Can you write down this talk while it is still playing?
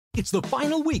It's the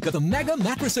final week of the Mega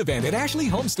Mattress Event at Ashley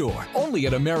Home Store. Only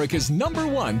at America's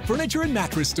 #1 furniture and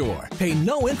mattress store. Pay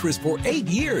no interest for 8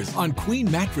 years on queen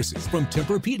mattresses from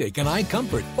Tempur-Pedic and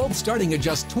iComfort, both starting at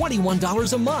just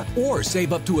 $21 a month. Or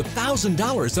save up to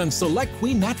 $1,000 on select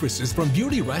queen mattresses from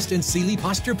Beautyrest and Sealy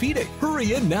Posturepedic.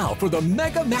 Hurry in now for the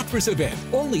Mega Mattress Event.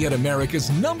 Only at America's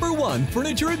 #1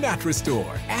 furniture and mattress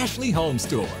store, Ashley Home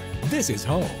Store. This is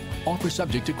home. Offer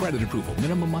subject to credit approval.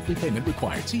 Minimum monthly payment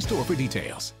required. See store for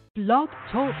details. Blog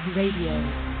Talk Radio.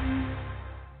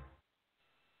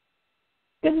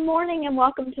 Good morning and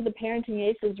welcome to the Parenting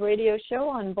Aces radio show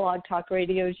on Blog Talk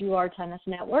Radio's UR Tennis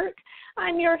Network.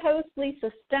 I'm your host,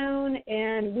 Lisa Stone,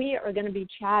 and we are going to be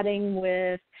chatting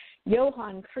with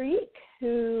Johan Kriek,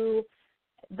 who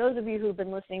those of you who've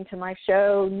been listening to my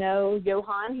show know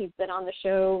Johan. He's been on the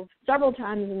show several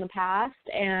times in the past,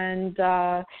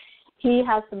 and he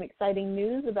has some exciting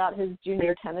news about his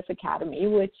Junior Tennis Academy,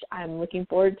 which I'm looking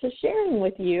forward to sharing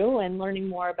with you and learning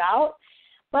more about.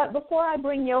 But before I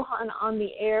bring Johan on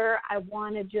the air, I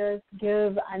want to just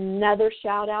give another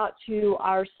shout-out to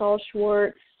our Saul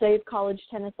Schwartz Save College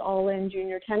Tennis All-In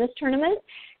Junior Tennis Tournament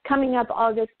coming up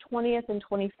August 20th and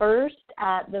 21st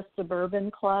at the Suburban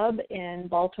Club in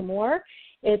Baltimore.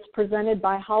 It's presented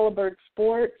by Halliburton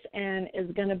Sports and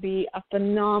is going to be a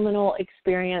phenomenal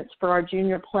experience for our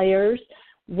junior players.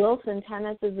 Wilson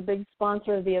Tennis is a big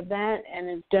sponsor of the event and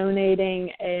is donating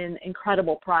an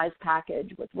incredible prize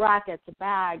package with rackets, a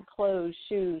bag, clothes,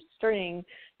 shoes, string,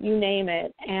 you name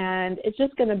it. And it's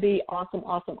just going to be awesome,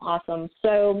 awesome, awesome.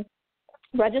 So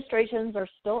registrations are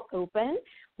still open.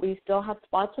 We still have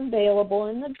spots available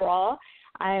in the draw.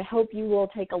 I hope you will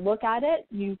take a look at it.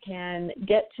 You can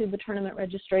get to the tournament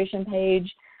registration page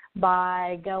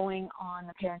by going on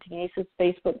the Parenting Aces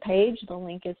Facebook page. The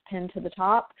link is pinned to the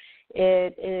top.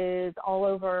 It is all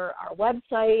over our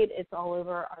website. It's all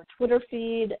over our Twitter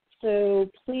feed. So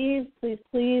please, please,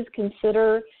 please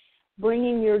consider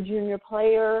bringing your junior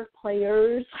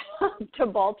players to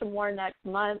Baltimore next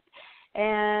month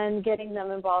and getting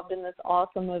them involved in this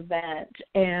awesome event.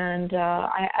 And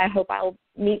I hope I'll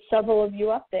meet several of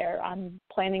you up there. I'm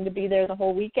planning to be there the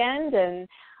whole weekend and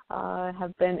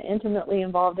have been intimately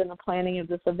involved in the planning of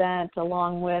this event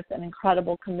along with an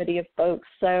incredible committee of folks.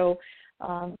 So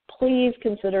please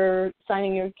consider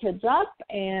signing your kids up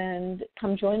and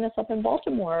come join us up in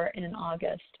Baltimore in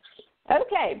August.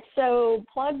 Okay, so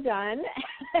plug done.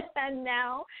 And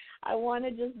now I want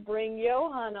to just bring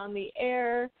Johan on the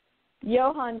air.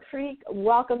 Johan Kriek,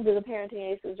 welcome to the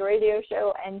Parenting Aces radio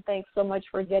show, and thanks so much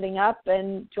for getting up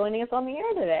and joining us on the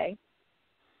air today.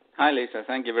 Hi, Lisa.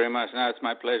 Thank you very much. No, it's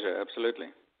my pleasure. Absolutely.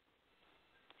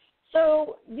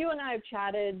 So you and I have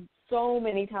chatted so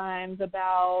many times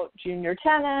about junior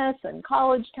tennis and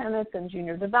college tennis and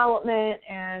junior development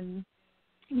and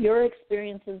your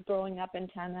experiences growing up in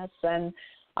tennis. And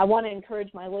I want to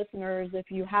encourage my listeners, if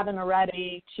you haven't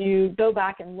already, to go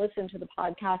back and listen to the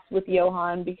podcast with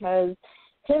Johan because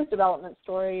his development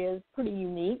story is pretty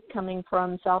unique coming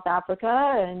from South Africa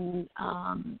and,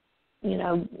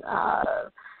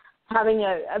 having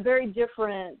a very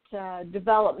different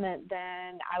development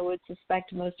than I would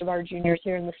suspect most of our juniors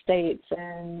here in the States.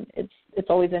 And it's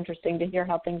always interesting to hear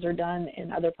how things are done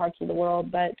in other parts of the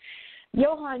world. But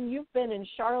Johan, you've been in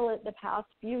Charlotte the past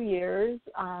few years,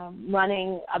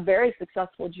 running a very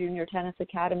successful junior tennis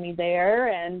academy there,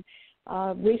 and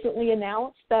recently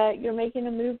announced that you're making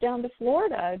a move down to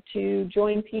Florida to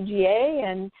join PGA.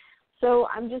 And so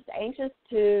I'm just anxious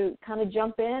to kind of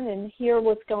jump in and hear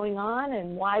what's going on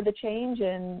and why the change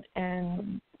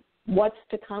and what's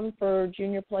to come for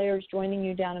junior players joining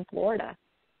you down in Florida.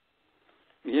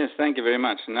 Yes, thank you very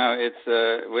much. No,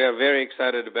 we are very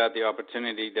excited about the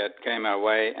opportunity that came our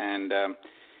way, and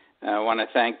I want to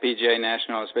thank PGA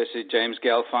National, especially James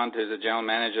Gelfand, who's the general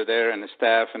manager there, and the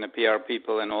staff and the PR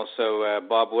people, and also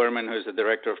Bob Werman, who's the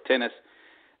director of tennis,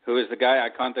 who is the guy I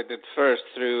contacted first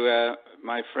through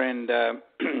my friend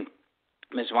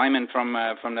Ms. Wyman from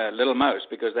the Little Mouse,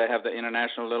 because they have the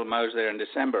International Little Mouse there in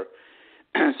December.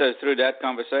 So through that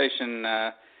conversation,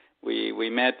 we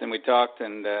met and we talked,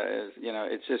 and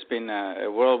it's just been a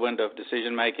whirlwind of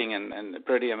decision making and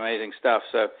pretty amazing stuff.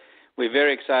 So we're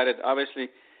very excited. Obviously,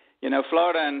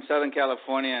 Florida and Southern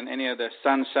California and any of the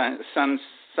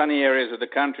sunny areas of the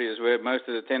country is where most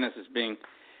of the tennis is being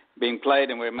played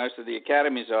and where most of the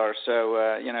academies are. So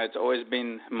it's always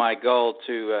been my goal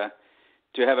to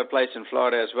have a place in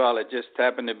Florida as well. It just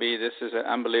happened to be this is an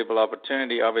unbelievable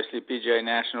opportunity. Obviously, PGA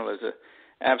National is an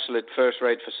absolute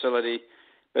first-rate facility.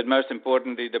 But most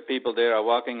importantly, the people there are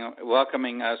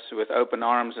welcoming us with open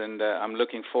arms, and I'm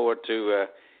looking forward to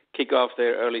kick off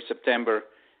there early September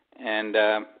and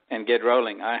get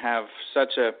rolling. I have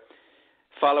such a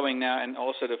following now, and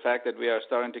also the fact that we are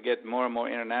starting to get more and more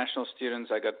international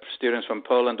students. I got students from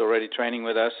Poland already training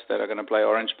with us that are going to play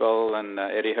Orange Bowl and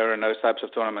Eddie Herr and those types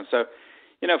of tournaments. So,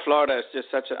 Florida is just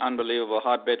such an unbelievable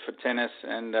hotbed for tennis,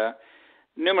 and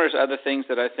numerous other things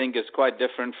that I think is quite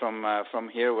different from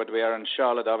here. What we are in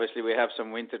Charlotte, obviously we have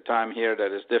some winter time here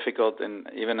that is difficult, and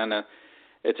even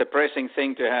it's a pressing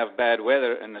thing to have bad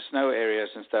weather in the snow areas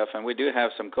and stuff, and we do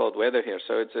have some cold weather here.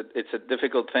 So it's a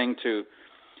difficult thing to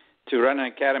run an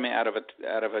academy out of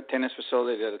a tennis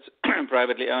facility that's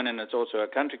privately owned, and it's also a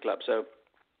country club. So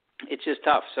it's just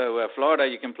tough. So Florida,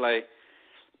 you can play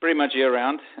pretty much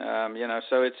year-round,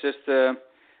 so it's just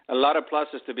a lot of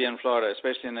pluses to be in Florida,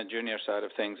 especially in the junior side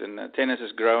of things. And tennis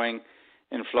is growing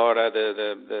in Florida.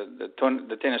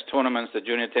 The tennis tournaments, the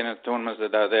junior tennis tournaments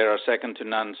that are there are second to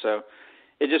none. So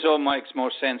it just all makes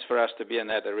more sense for us to be in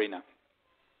that arena.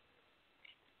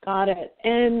 Got it.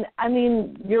 And,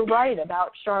 you're right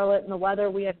about Charlotte and the weather.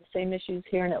 We have the same issues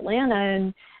here in Atlanta.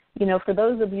 And, for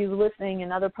those of you listening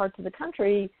in other parts of the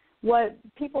country, what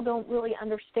people don't really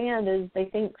understand is they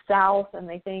think south and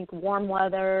they think warm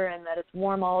weather and that it's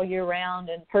warm all year round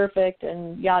and perfect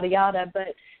and yada, yada.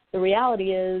 But the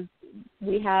reality is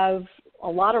we have a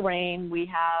lot of rain. We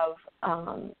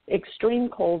have extreme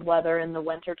cold weather in the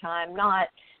wintertime, not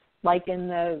like in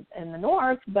the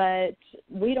north, but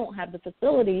we don't have the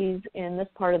facilities in this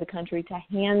part of the country to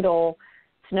handle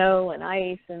snow and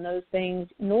ice and those things,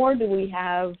 nor do we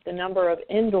have the number of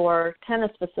indoor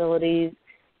tennis facilities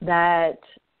that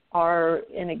are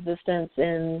in existence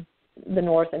in the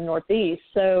north and northeast.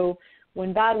 So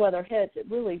when bad weather hits, it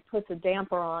really puts a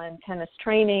damper on tennis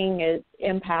training. It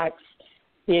impacts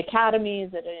the academies.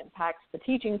 It impacts the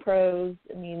teaching pros.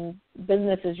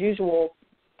 Business as usual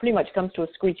pretty much comes to a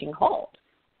screeching halt.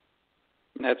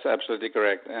 That's absolutely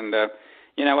correct. And,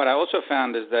 what I also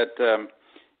found is that,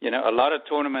 a lot of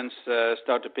tournaments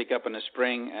start to pick up in the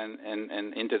spring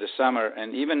and into the summer.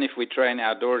 And even if we train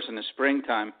outdoors in the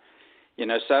springtime,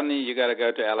 suddenly you got to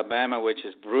go to Alabama, which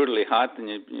is brutally hot. And,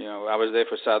 I was there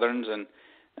for Southerns and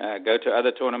go to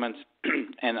other tournaments.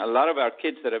 And a lot of our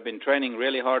kids that have been training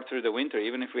really hard through the winter,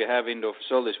 even if we have indoor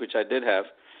facilities, which I did have,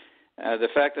 the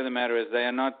fact of the matter is they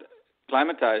are not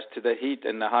climatized to the heat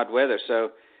and the hot weather,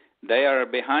 so they are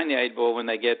behind the eight ball when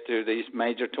they get to these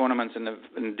major tournaments in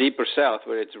the deeper south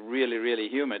where it's really, really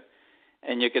humid,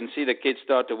 and you can see the kids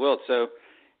start to wilt. So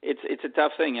it's a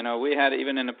tough thing. We had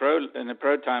even in the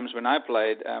pro times when I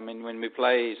played. When we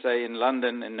play, say, in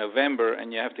London in November,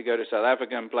 and you have to go to South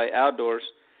Africa and play outdoors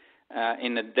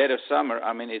in the dead of summer.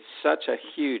 It's such a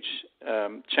huge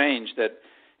change that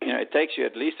it takes you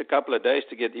at least a couple of days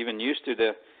to get even used to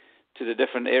the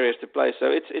different areas to play.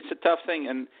 So it's a tough thing,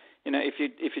 and if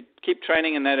you keep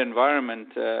training in that environment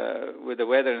with the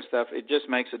weather and stuff, it just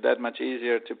makes it that much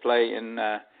easier to play in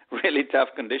really tough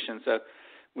conditions. So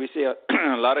we see a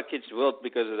lot of kids wilt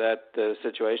because of that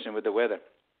situation with the weather.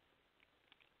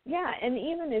 Yeah, and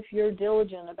even if you're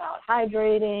diligent about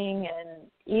hydrating and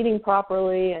eating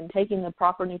properly and taking the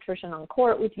proper nutrition on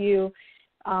court with you,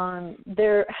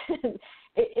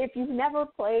 if you've never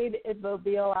played in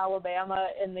Mobile, Alabama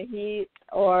in the heat,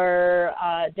 or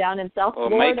down in South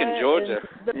Florida. Or Macon, Georgia.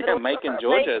 Macon,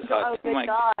 Georgia is hot. Oh, my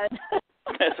God.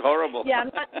 That's horrible.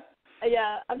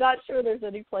 I'm not sure there's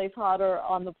any place hotter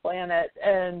on the planet.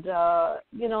 And,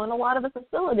 and a lot of the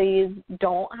facilities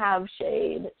don't have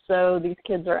shade, so these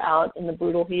kids are out in the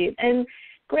brutal heat. And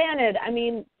granted,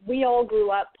 we all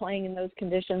grew up playing in those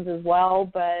conditions as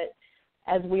well, but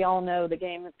as we all know, the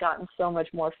game has gotten so much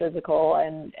more physical,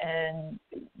 and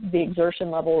the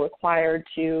exertion level required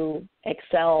to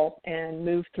excel and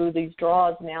move through these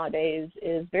draws nowadays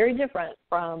is very different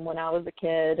from when I was a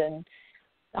kid. And,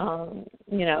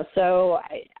 so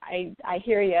I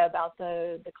hear you about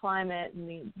the climate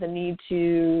and the need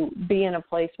to be in a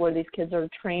place where these kids are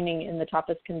training in the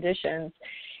toughest conditions.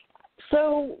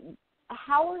 So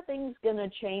how are things going to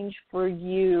change for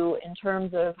you in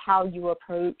terms of how you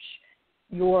approach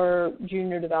your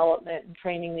junior development and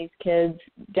training these kids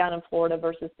down in Florida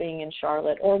versus being in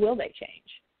Charlotte, or will they change?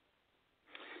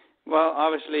 Well,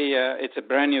 obviously, it's a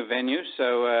brand new venue,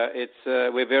 so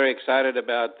we're very excited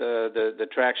about the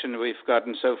traction we've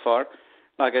gotten so far.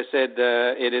 Like I said,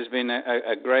 it has been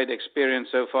a great experience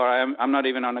so far. I'm not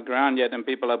even on the ground yet, and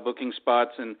people are booking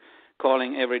spots and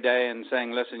calling every day and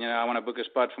saying, listen, I want to book a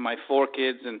spot for my 4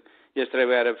 kids, and yesterday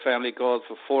we had a family call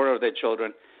for 4 of their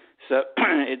children. So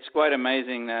it's quite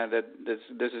amazing that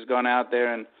this has gone out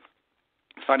there, and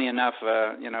funny enough,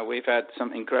 we've had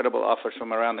some incredible offers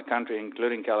from around the country,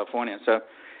 including California. So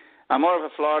I'm more of a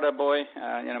Florida boy.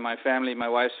 My family, my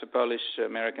wife's a Polish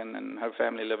American, and her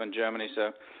family live in Germany.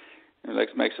 So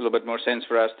It makes a little bit more sense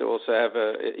for us to also have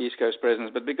a East Coast presence.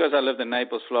 But because I lived in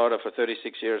Naples, Florida for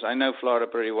 36 years, I know Florida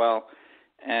pretty well.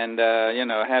 And,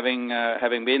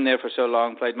 having been there for so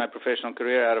long, played my professional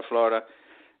career out of Florida,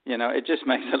 it just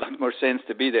makes a lot more sense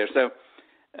to be there. So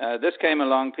this came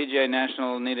along. PGA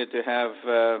National needed to have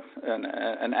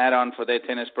an add-on for their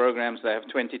tennis programs. They have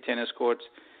 20 tennis courts,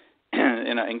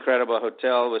 incredible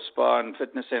hotel with spa and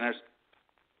fitness centers.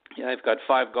 Yeah, they've got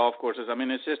 5 golf courses. I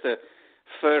mean, it's just a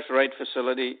first-rate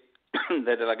facility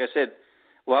that, like I said,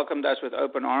 welcomed us with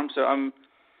open arms. So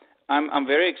I'm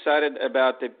very excited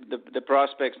about the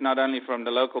prospects, not only from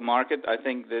the local market. I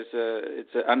think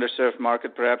it's an underserved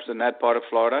market, perhaps, in that part of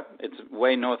Florida. It's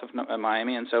way north of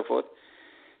Miami and so forth.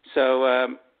 So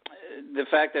the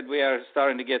fact that we are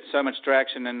starting to get so much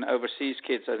traction in overseas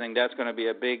kids, I think that's going to be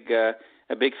a big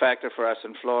factor for us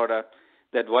in Florida.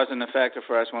 That wasn't a factor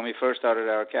for us when we first started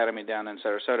our academy down in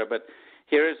Sarasota. But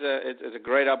here is a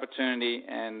great opportunity,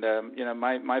 and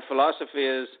my philosophy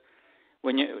is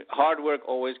hard work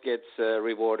always gets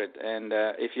rewarded. And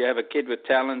if you have a kid with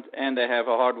talent and they have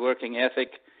a hard-working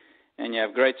ethic, and you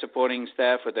have great supporting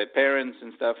staff with their parents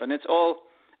and stuff, and it's all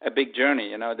a big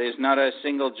journey. There's not a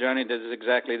single journey that is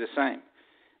exactly the same.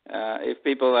 If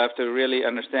people have to really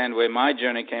understand where my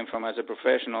journey came from as a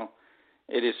professional,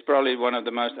 it is probably one of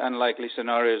the most unlikely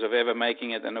scenarios of ever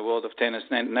making it in the world of tennis,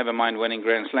 never mind winning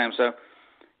Grand Slam. So,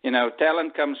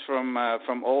 talent comes from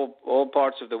all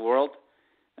parts of the world.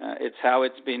 It's how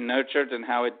it's been nurtured and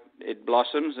how it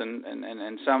blossoms,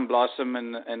 and some blossom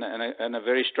in a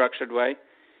very structured way.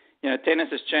 Tennis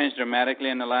has changed dramatically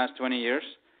in the last 20 years,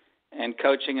 and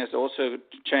coaching has also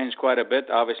changed quite a bit,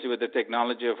 obviously with the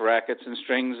technology of rackets and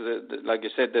strings. Like you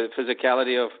said, the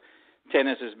physicality of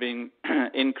tennis is being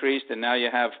increased, and now you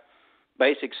have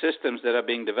basic systems that are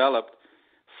being developed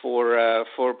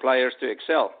for players to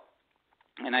excel.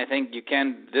 And I think you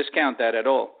can't discount that at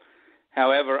all.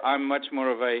 However, I'm much more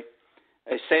of a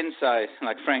sensei,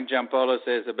 like Frank Giampolo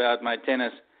says about my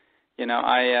tennis.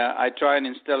 I try and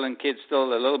instill in kids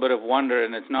still a little bit of wonder,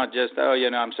 and it's not just,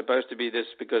 I'm supposed to be this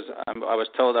because I was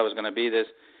told I was going to be this.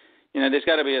 There's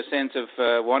got to be a sense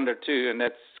of wonder too, and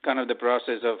that's kind of the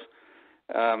process of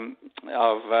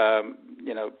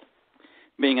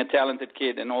being a talented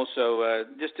kid, and also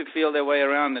just to feel their way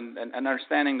around and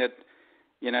understanding that,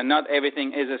 not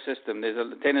everything is a system.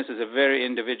 Tennis is a very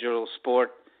individual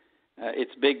sport.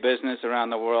 It's big business around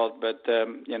the world, but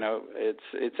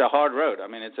it's a hard road. I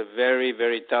mean, it's a very,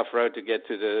 very tough road to get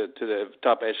to the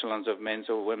top echelons of men's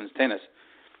or women's tennis.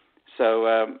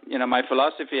 So my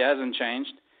philosophy hasn't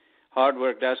changed. Hard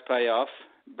work does pay off,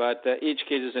 but each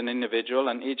kid is an individual,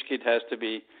 and each kid has to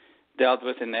be dealt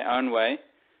with in their own way,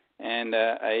 and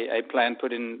a plan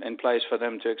put in place for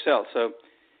them to excel. So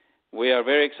we are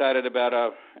very excited about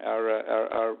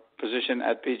our position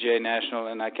at PGA National,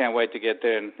 and I can't wait to get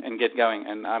there and get going.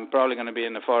 And I'm probably going to be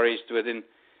in the Far East within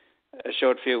a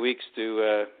short few weeks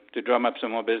to drum up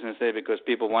some more business there, because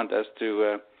people want us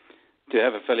to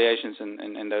have affiliations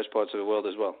in those parts of the world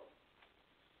as well.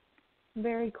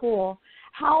 Very cool.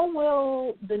 How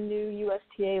will the new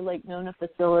USTA Lake Nona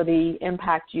facility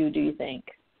impact you, do you think?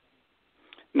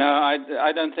 No,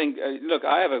 I don't think. Look,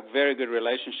 I have a very good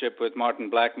relationship with Martin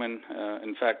Blackman.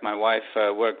 In fact, my wife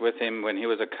worked with him when he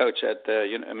was a coach at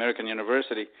American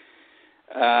University.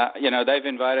 They've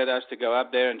invited us to go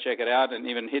up there and check it out, and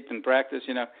even hit and practice.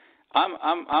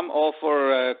 I'm all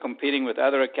for competing with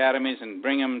other academies and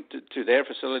bring them to their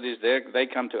facilities. They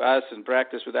come to us and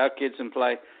practice with our kids and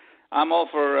play. I'm all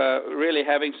for really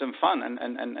having some fun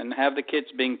and have the kids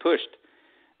being pushed.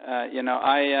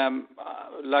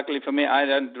 Luckily for me, I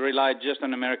don't rely just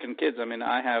on American kids. I mean,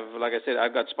 like I said,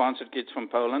 I've got sponsored kids from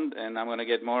Poland, and I'm going to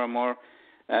get more and more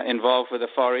involved with the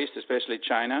Far East, especially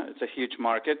China. It's a huge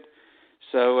market.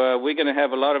 So we're going to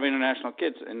have a lot of international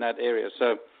kids in that area.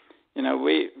 So,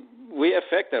 we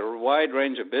affect a wide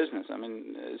range of business. I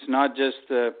mean, it's not just,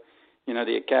 the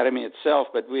academy itself,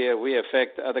 but we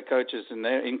affect other coaches and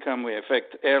their income. We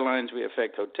affect airlines. We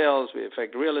affect hotels. We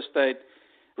affect real estate,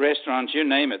 restaurants, you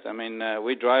name it. I mean,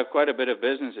 we drive quite a bit of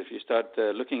business if you start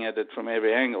looking at it from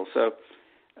every angle. So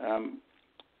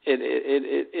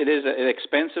it is an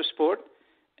expensive sport,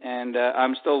 and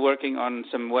I'm still working on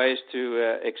some ways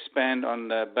to expand on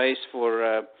the base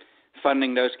for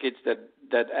funding those kids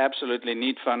that absolutely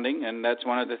need funding, and that's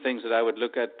one of the things that I would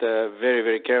look at very,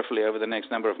 very carefully over the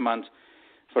next number of months.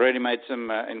 I've already made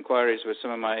some inquiries with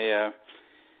some of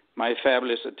my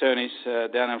fabulous attorneys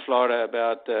down in Florida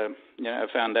about a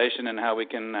foundation and how we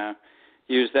can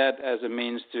use that as a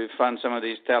means to fund some of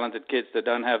these talented kids that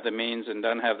don't have the means and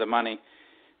don't have the money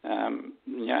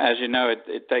As you know,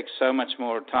 it takes so much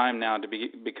more time now to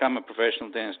become a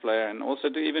professional tennis player, and also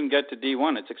to even get to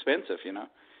D1. It's expensive,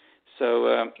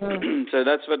 So so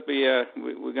that's what we're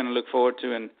going to look forward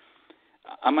to, and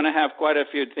I'm going to have quite a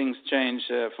few things change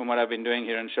from what I've been doing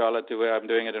here in Charlotte to where I'm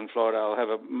doing it in Florida. I'll have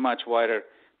a much wider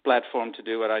platform to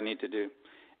do what I need to do.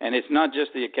 And it's not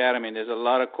just the academy. There's a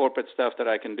lot of corporate stuff that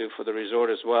I can do for the resort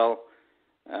as well,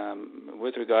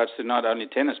 with regards to not only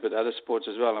tennis but other sports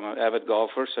as well. I'm an avid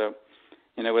golfer, so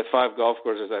with 5 golf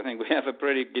courses, I think we have a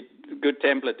pretty good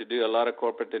template to do a lot of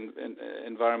corporate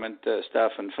environment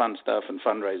stuff and fun stuff and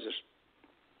fundraisers.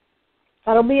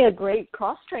 That'll be a great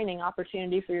cross-training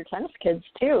opportunity for your tennis kids,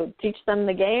 too. Teach them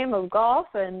the game of golf,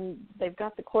 and they've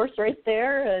got the course right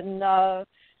there, and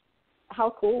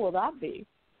how cool will that be?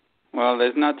 Well,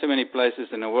 there's not too many places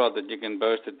in the world that you can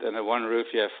boast it. Under one roof,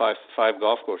 you have five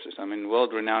golf courses. I mean,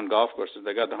 world-renowned golf courses.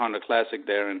 They got the Honda Classic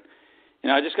there, and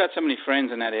I just got so many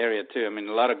friends in that area too. I mean,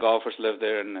 a lot of golfers live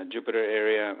there in the Jupiter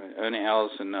area, Ernie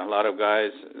Els, and a lot of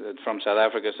guys from South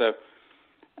Africa. So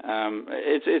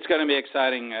it's going to be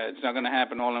exciting. It's not going to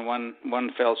happen all in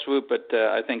one fell swoop, but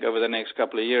I think over the next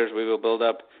couple of years we will build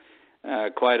up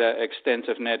quite an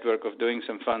extensive network of doing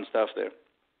some fun stuff there.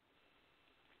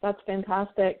 That's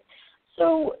fantastic.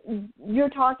 So you're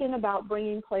talking about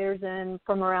bringing players in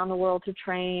from around the world to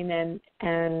train, and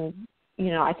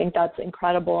I think that's an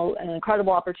incredible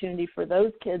opportunity for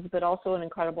those kids, but also an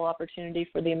incredible opportunity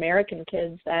for the American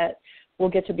kids that will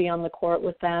get to be on the court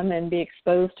with them and be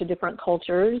exposed to different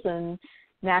cultures and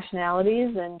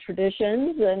nationalities and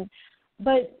traditions.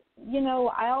 But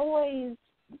I always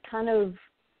kind of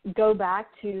go back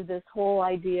to this whole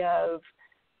idea of,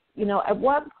 at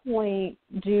what point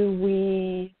do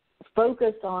we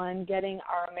focus on getting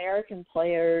our American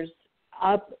players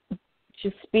up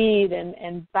to speed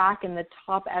and back in the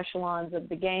top echelons of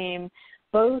the game,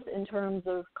 both in terms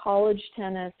of college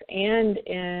tennis and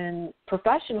in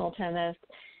professional tennis?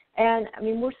 And, I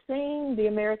mean, we're seeing the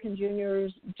American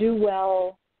juniors do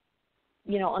well,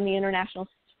 on the international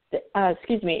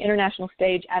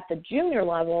stage at the junior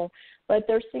level, but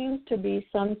there seems to be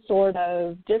some sort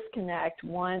of disconnect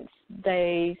once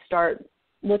they start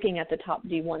looking at the top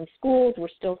D1 schools. We're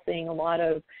still seeing a lot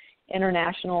of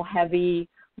international heavy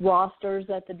rosters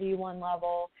at the D1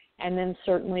 level, and then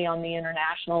certainly on the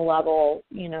international level,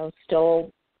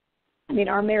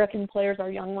 our American players, our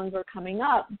young ones are coming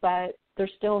up, but they're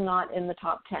still not in the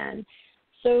top 10.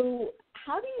 So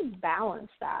how do you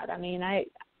balance that? I mean, I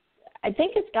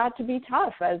think it's got to be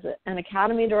tough as an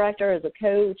academy director, as a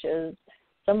coach, as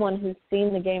someone who's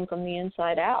seen the game from the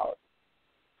inside out.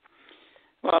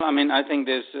 Well, I mean, I think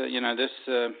this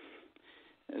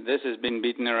has been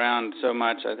beaten around so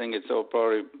much. I think it's all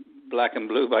probably black and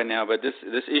blue by now. But this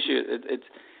issue,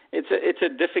 it's a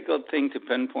difficult thing to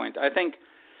pinpoint. I think,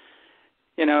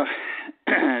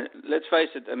 let's face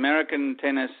it, American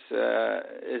tennis,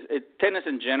 tennis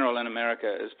in general in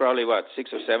America is probably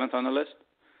 6th or 7th on the list.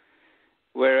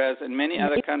 Whereas in many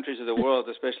other countries of the world,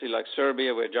 especially like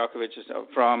Serbia, where Djokovic is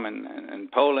from, and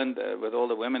Poland, with all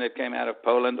the women that came out of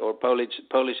Poland, or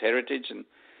Polish heritage and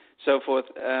so forth,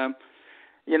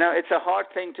 it's a hard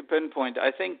thing to pinpoint. I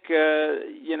think,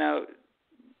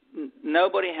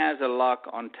 nobody has a lock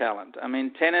on talent. I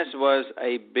mean, tennis was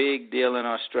a big deal in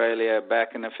Australia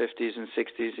back in the 50s and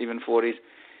 60s, even 40s.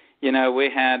 We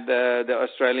had the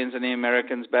Australians and the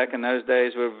Americans back in those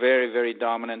days were very, very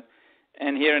dominant.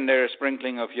 And here and there a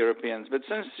sprinkling of Europeans. But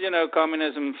since,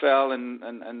 communism fell and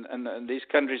these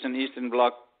countries in the Eastern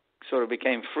Bloc sort of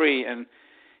became free and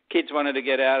kids wanted to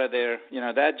get out of there,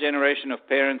 that generation of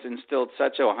parents instilled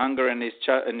such a hunger in these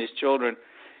children.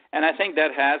 And I think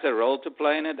that has a role to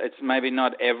play in it. It's maybe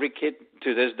not every kid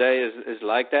to this day is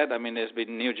like that. I mean, there's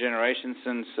been new generations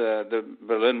since the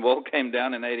Berlin Wall came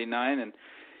down in 89. And,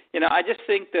 I just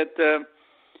think that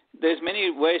there's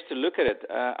many ways to look at it.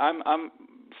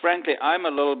 Frankly, I'm a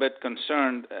little bit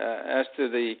concerned as to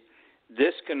the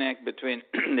disconnect between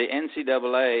the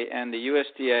NCAA and the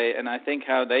USTA, and I think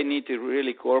how they need to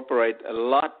really cooperate a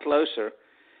lot closer,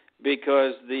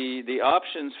 because the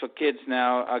options for kids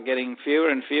now are getting fewer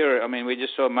and fewer. I mean, we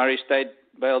just saw Murray State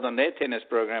bailed on their tennis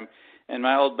program, and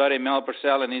my old buddy Mel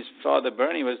Purcell and his father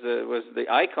Bernie was the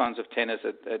icons of tennis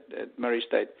at Murray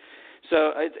State.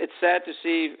 So it's sad to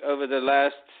see over the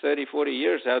last 30, 40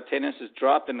 years how tennis has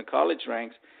dropped in the college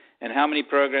ranks and how many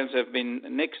programs have been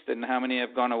nixed and how many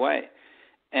have gone away.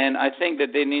 And I think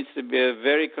that there needs to be a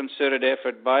very concerted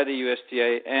effort by the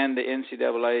USTA and the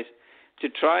NCAA to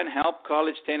try and help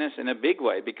college tennis in a big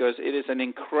way, because it is an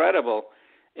incredible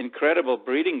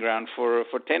breeding ground for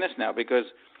tennis now, because,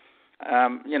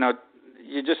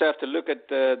 you just have to look at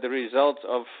the results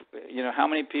of, how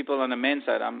many people on the men's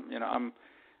side.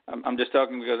 I'm just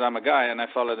talking because I'm a guy and I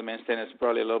follow the men's tennis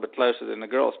probably a little bit closer than the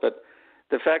girls. But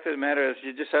the fact of the matter is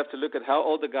you just have to look at how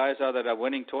old the guys are that are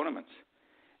winning tournaments.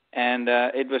 And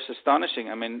it was astonishing.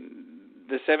 I mean,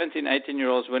 the 17,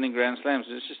 18-year-olds winning Grand Slams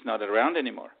is just not around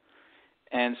anymore.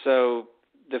 And so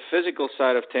the physical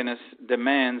side of tennis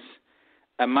demands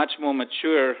a much more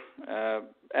mature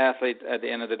athlete at the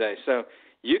end of the day. So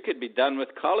you could be done with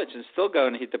college and still go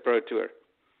and hit the pro tour.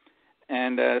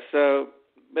 And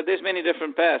but there's many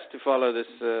different paths to follow this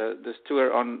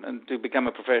tour on and to become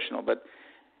a professional. But,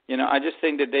 I just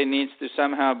think that there needs to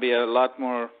somehow be a lot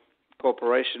more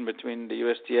cooperation between the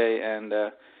USTA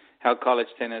and how college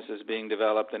tennis is being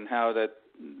developed and how that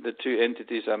the two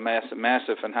entities are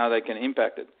massive and how they can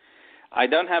impact it. I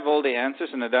don't have all the answers,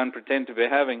 and I don't pretend to be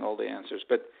having all the answers.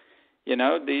 But,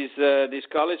 these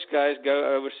college guys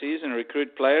go overseas and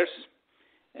recruit players,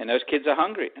 and those kids are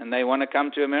hungry, and they want to come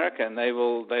to America, and they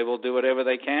will do whatever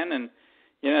they can. And,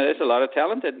 there's a lot of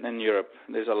talent in Europe.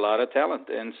 There's a lot of talent.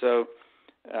 And so,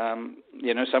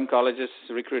 some colleges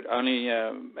recruit only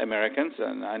Americans,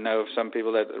 and I know of some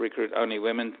people that recruit only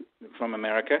women from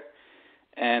America.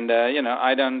 And,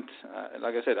 I don't,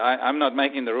 like I said, I'm not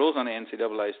making the rules on the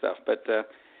NCAA stuff, but,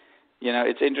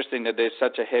 it's interesting that there's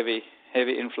such a heavy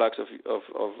influx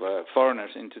of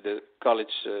foreigners into the college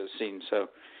scene. So,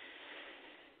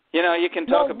 you can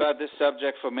talk about this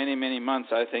subject for many, many months,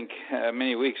 I think,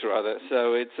 many weeks rather.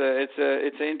 So it's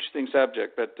an interesting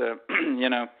subject. But,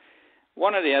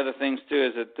 one of the other things, too,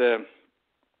 is that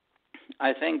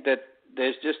I think that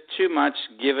there's just too much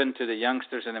given to the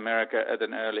youngsters in America at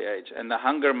an early age. And the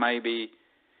hunger may be,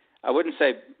 I wouldn't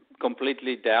say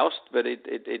completely doused, but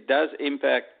it does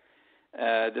impact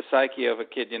the psyche of a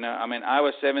kid. I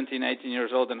was 17, 18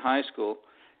 years old in high school,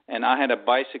 and I had a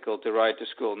bicycle to ride to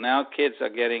school. Now kids are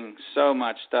getting so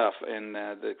much stuff, and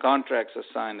the contracts are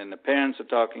signed, and the parents are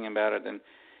talking about it. And,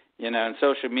 on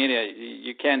social media,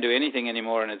 you can't do anything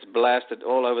anymore, and it's blasted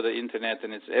all over the Internet,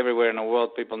 and it's everywhere in the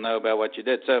world. People know about what you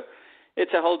did. So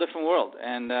it's a whole different world.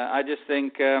 And I just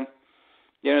think, there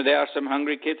are some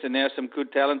hungry kids, and there are some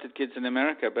good, talented kids in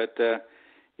America. But,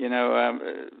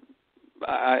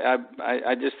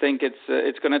 I just think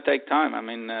it's going to take time. I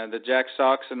mean, the Jack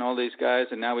Sox and all these guys,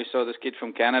 and now we saw this kid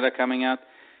from Canada coming out.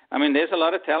 I mean, there's a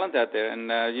lot of talent out there,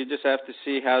 and you just have to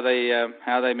see how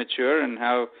they mature and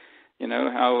how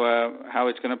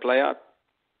it's going to play out.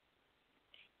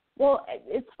 Well,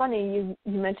 it's funny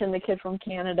you mentioned the kid from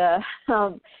Canada,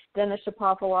 Denis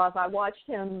Shapovalov. I watched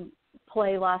him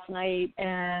play last night,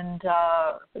 and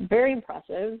very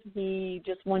impressive. He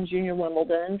just won Junior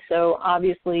Wimbledon, so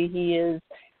obviously he is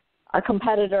a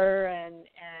competitor, and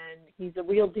he's a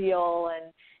real deal.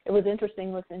 And it was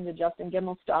interesting listening to Justin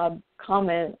Gimelstob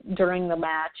comment during the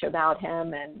match about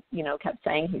him, and kept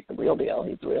saying he's the real deal.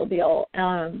 He's the real deal.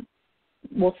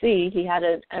 We'll see. He had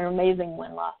an amazing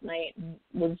win last night and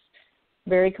was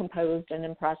very composed and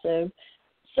impressive.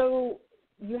 So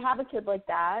you have a kid like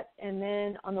that, and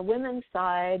then on the women's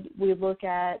side, we look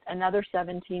at another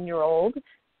 17-year-old,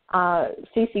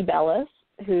 Cece Bellis,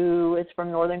 who is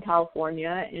from Northern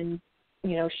California, and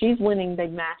she's winning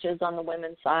big matches on the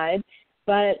women's side,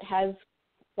 but has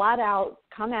flat out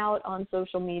come out on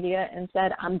social media and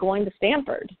said, I'm going to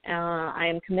Stanford. I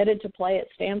am committed to play at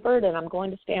Stanford, and I'm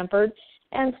going to Stanford.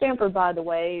 And Stanford, by the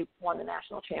way, won the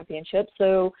national championship,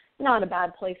 so not a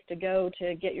bad place to go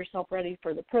to get yourself ready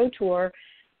for the Pro Tour.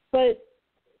 But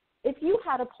if you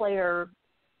had a player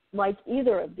like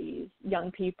either of these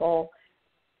young people,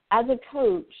 as a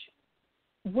coach,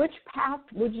 which path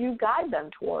would you guide them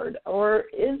toward? Or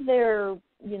is there,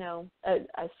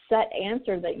 a set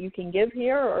answer that you can give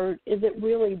here, or is it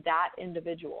really that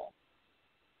individual?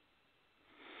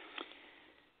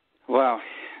 Well,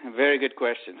 very good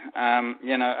question.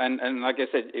 And like I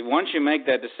said, once you make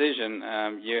that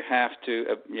decision, you have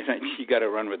to, you got to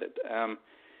run with it.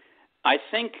 I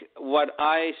think what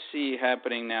I see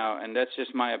happening now, and that's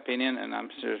just my opinion, and I'm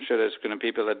sure there's going to be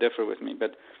people that differ with me,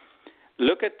 but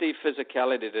look at the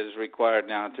physicality that is required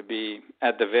now to be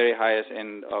at the very highest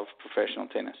end of professional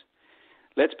tennis.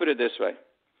 Let's put it this way.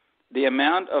 The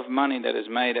amount of money that is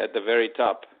made at the very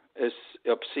top is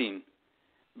obscene.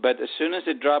 But as soon as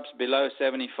it drops below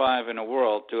 75 in a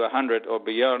world to 100 or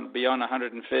beyond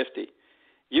 150,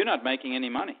 you're not making any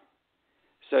money.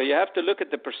 So you have to look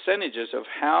at the percentages of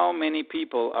how many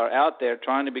people are out there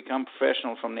trying to become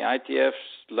professional, from the ITF's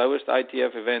lowest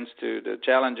ITF events to the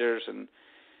challengers and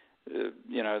the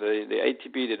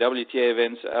ATP, the WTA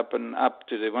events, up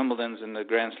to the Wimbledons and the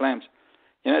Grand Slams.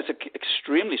 It's an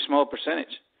extremely small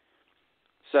percentage.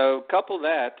 So couple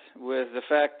that with the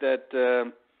fact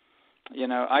that,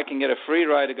 I can get a free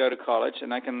ride to go to college,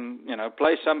 and I can,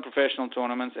 play some professional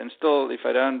tournaments, and still, if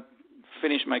I don't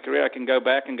finish my career, I can go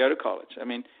back and go to college. I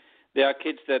mean, there are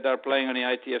kids that are playing on the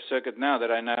ITF circuit now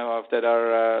that I know of that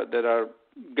are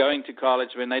going to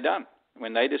college when they're done.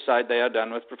 When they decide they are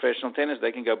done with professional tennis,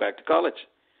 they can go back to college.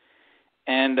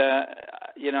 And,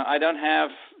 I don't have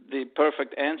the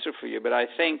perfect answer for you, but I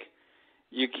think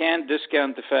you can't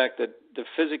discount the fact that the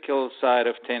physical side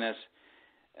of tennis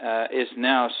is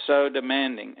now so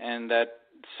demanding, and that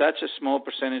such a small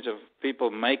percentage of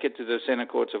people make it to the center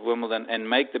courts of Wimbledon and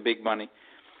make the big money,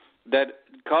 that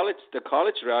the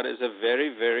college route is a very,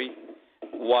 very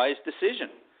wise decision.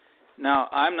 Now,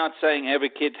 I'm not saying every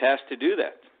kid has to do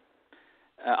that.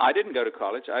 I didn't go to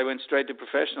college. I went straight to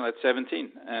professional at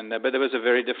 17, but it was a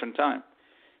very different time.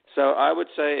 So I would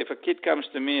say if a kid comes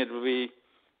to me, it will be,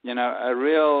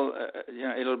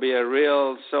 it'll be a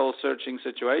real soul-searching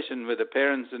situation with the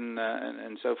parents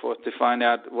and so forth to find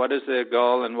out what is their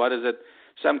goal and what is it.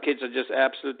 Some kids are just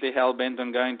absolutely hell-bent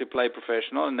on going to play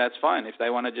professional, and that's fine. If they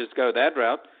want to just go that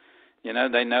route,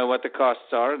 they know what the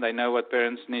costs are, they know what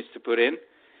parents needs to put in,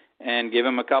 and give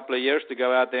them a couple of years to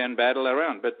go out there and battle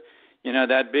around. But,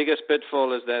 that biggest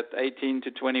pitfall is that 18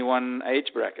 to 21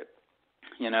 age bracket.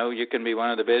 You can be one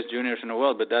of the best juniors in the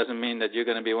world, but doesn't mean that you're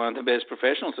going to be one of the best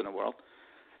professionals in the world.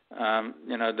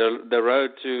 The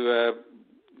road to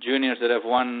juniors that have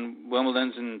won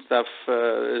Wimbledons and stuff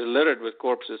is littered with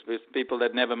corpses, with people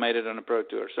that never made it on a pro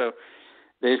tour. So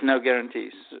there's no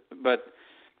guarantees. But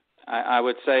I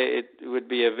would say it would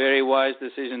be a very wise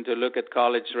decision to look at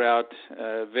college route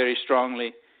very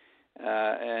strongly.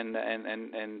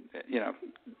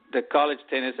 The college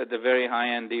tennis at the very high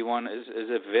end D1 is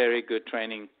a very good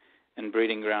training and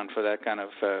breeding ground for that kind of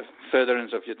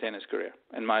furtherance of your tennis career,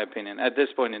 in my opinion, at this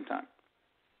point in time.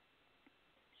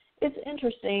 It's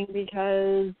interesting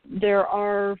because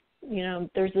there's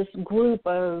this group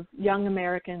of young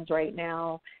Americans right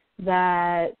now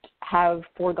that have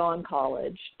foregone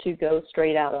college to go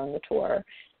straight out on the tour,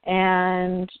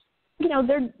 and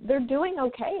they're doing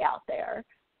okay out there.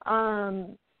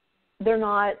 They're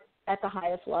not at the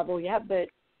highest level yet, but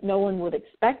no one would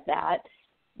expect that.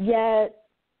 Yet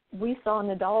we saw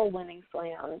Nadal winning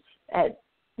slams at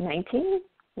 19,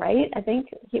 right? I think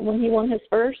when he won his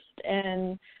first,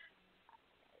 and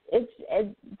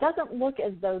it doesn't look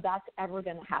as though that's ever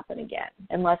going to happen again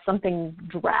unless something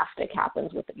drastic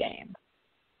happens with the game.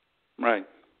 Right.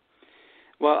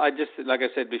 Well, like I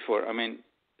said before, I mean,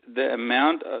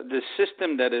 the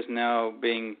system that is now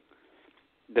being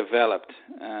developed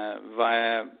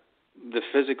via the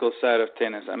physical side of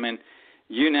tennis. I mean,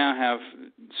 you now have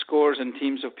scores and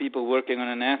teams of people working on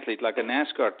an athlete like a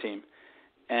NASCAR team,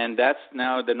 and that's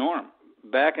now the norm.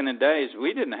 Back in the days,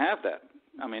 we didn't have that.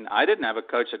 I mean, I didn't have a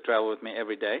coach that traveled with me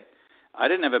every day. I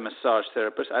didn't have a massage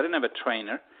therapist. I didn't have a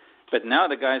trainer. But now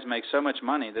the guys make so much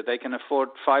money that they can afford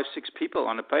 5-6 people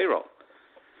on a payroll.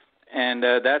 And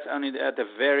that's only at the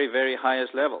very, very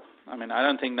highest level. I mean, I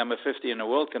don't think number 50 in the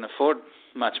world can afford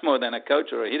much more than a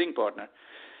coach or a hitting partner.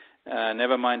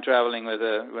 Never mind traveling with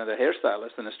a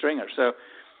hairstylist and a stringer. So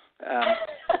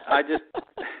I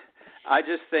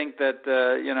just think that,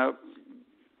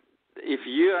 if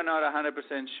you are not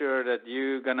 100% sure that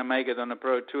you're going to make it on a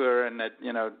pro tour and that,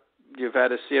 you've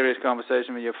had a serious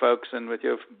conversation with your folks and with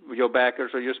your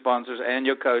backers or your sponsors and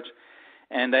your coach,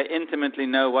 and they intimately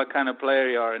know what kind of player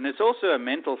you are. And it's also a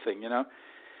mental thing,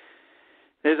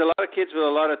 There's a lot of kids with a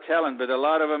lot of talent, but a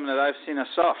lot of them that I've seen are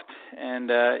soft. And,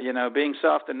 being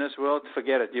soft in this world,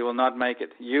 forget it. You will not make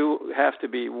it. You have to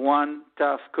be one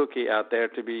tough cookie out there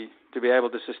to be able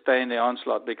to sustain the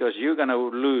onslaught, because you're going to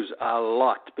lose a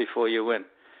lot before you win.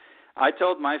 I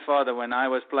told my father when I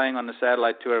was playing on the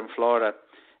satellite tour in Florida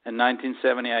in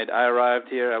 1978, I arrived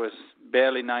here. I was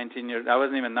barely 19 years. I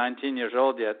wasn't even 19 years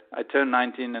old yet. I turned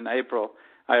 19 in April.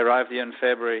 I arrived here in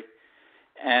February,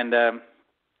 and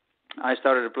I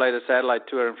started to play the satellite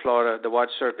tour in Florida, the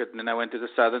watch circuit, and then I went to the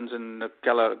Southerns and the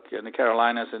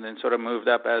Carolinas, and then sort of moved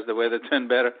up as the weather turned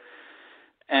better.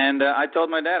 And I told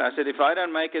my dad, I said, if I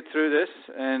don't make it through this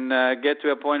and get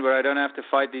to a point where I don't have to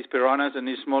fight these piranhas in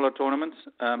these smaller tournaments,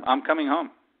 I'm coming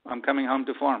home. I'm coming home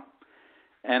to farm.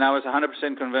 And I was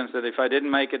 100% convinced that if I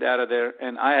didn't make it out of there,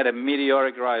 and I had a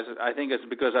meteoric rise, I think it's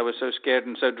because I was so scared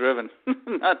and so driven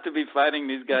not to be fighting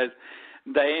these guys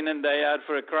day in and day out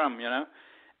for a crumb,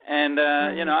 And,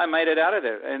 I made it out of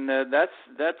there. And that's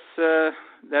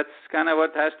kind of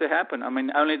what has to happen. I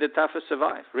mean, only the toughest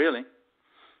survive, really.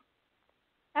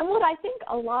 And what I think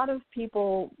a lot of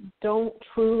people don't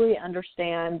truly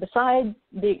understand, besides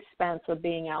the expense of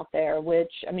being out there,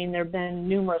 which, I mean, there have been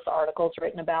numerous articles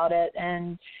written about it,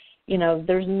 and, you know,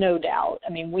 there's no doubt.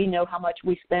 I mean, we know how much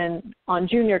we spend on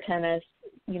junior tennis,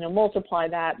 you know, multiply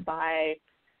that by,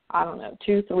 I don't know,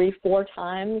 2, 3, 4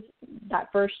 times that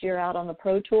first year out on the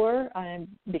pro tour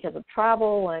because of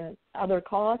travel and other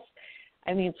costs.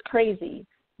 I mean, it's crazy.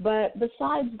 But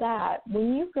besides that,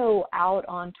 when you go out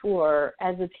on tour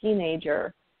as a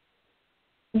teenager,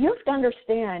 you have to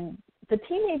understand the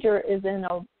teenager is in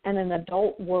an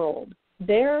adult world.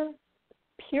 Their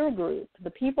peer group,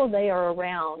 the people they are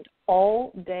around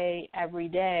all day, every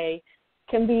day,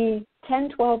 can be 10,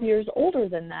 12 years older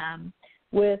than them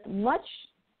with much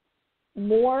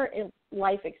more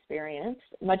life experience,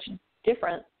 much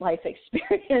different life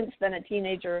experience than a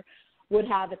teenager would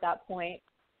have at that point.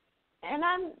 And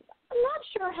I'm not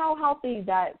sure how healthy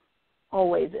that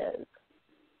always is.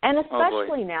 And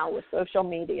especially now with social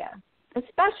media.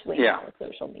 Now with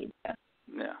social media.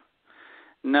 Yeah.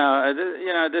 No,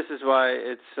 you know, this is why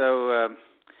it's so,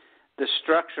 the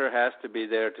structure has to be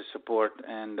there to support,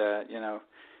 and, you know,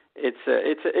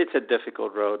 it's a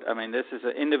difficult road. I mean, this is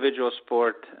an individual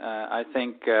sport. I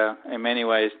think in many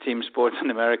ways team sports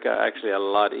in America are actually a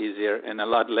lot easier and a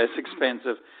lot less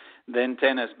expensive than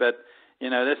tennis, but you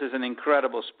know, this is an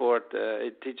incredible sport.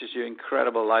 It teaches you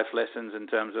incredible life lessons in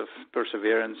terms of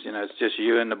perseverance. You know, it's just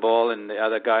you and the ball and the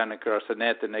other guy across the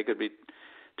net, and they could be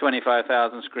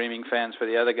 25,000 screaming fans for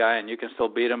the other guy, and you can still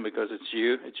beat them because it's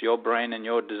you. It's your brain and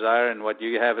your desire and what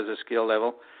you have as a skill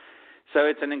level. So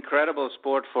it's an incredible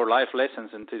sport for life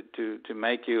lessons and to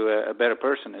make you a better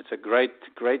person. It's a great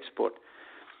sport.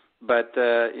 But,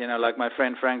 you know, like my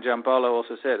friend Frank Giampaolo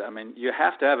also said, I mean, you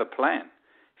have to have a plan.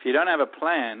 If you don't have a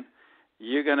plan,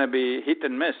 you're going to be hit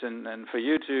and miss, and for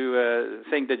you to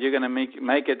think that you're going to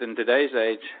make it in today's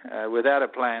age without a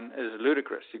plan is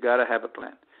ludicrous. You got to have a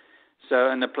plan.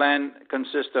 So, and the plan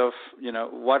consists of, you know,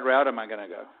 what route am I going to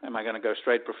go? Am I going to go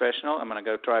straight professional? I'm going to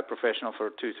go try professional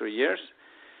for 2-3 years,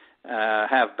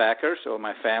 have backers or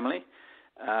my family.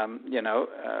 You know,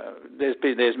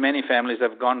 there's many families that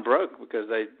have gone broke because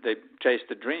they chased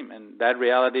a dream, and that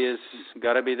reality is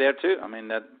got to be there too. I mean,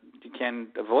 that you can't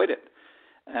avoid it.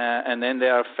 And then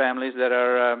there are families that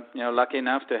are, you know, lucky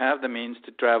enough to have the means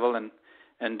to travel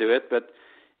and do it. But,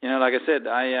 you know, like I said,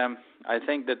 I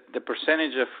think that the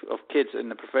percentage of kids in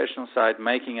the professional side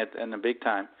making it in the big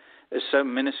time is so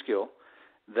minuscule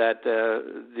that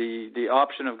the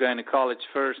option of going to college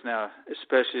first now,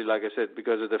 especially, like I said,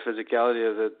 because of the physicality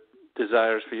of the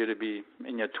desires for you to be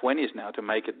in your 20s now to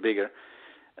make it bigger,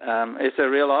 it's a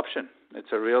real option. It's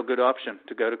a real good option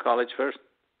to go to college first.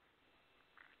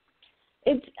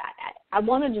 I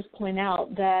want to just point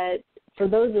out that for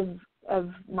those of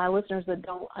my listeners that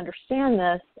don't understand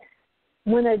this,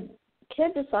 when a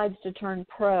kid decides to turn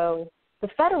pro, the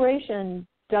federation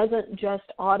doesn't just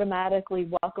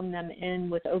automatically welcome them in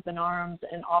with open arms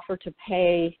and offer to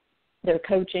pay their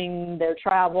coaching, their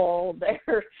travel,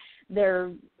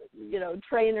 their you know,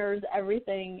 trainers,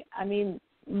 everything. I mean,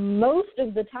 most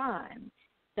of the time,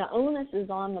 the onus is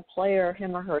on the player,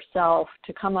 him or herself,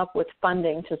 to come up with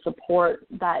funding to support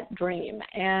that dream.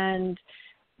 And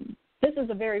this is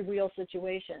a very real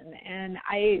situation. And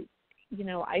I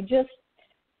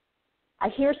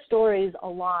hear stories a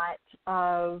lot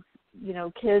of, you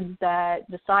know, kids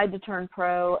that decide to turn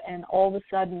pro and all of a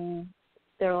sudden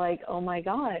they're like, oh my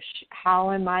gosh, how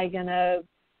am I going to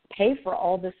pay for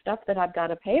all this stuff that I've got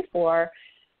to pay for?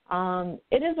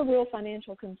 It is a real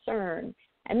financial concern.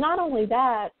 And not only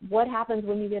that, what happens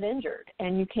when you get injured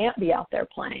and you can't be out there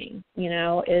playing? You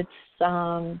know, it's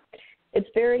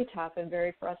very tough and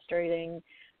very frustrating.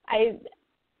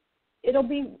 It'll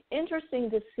be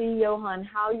interesting to see, Johan,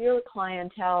 how your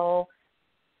clientele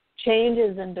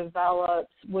changes and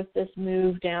develops with this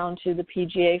move down to the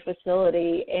PGA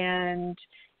facility. And,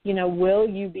 you know, will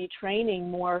you be training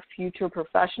more future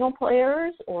professional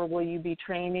players, or will you be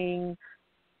training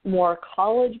more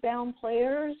college-bound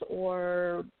players,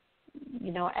 or,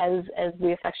 you know, as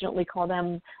we affectionately call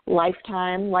them,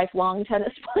 lifelong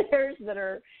tennis players that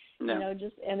are, you know,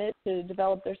 just in it to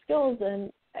develop their skills?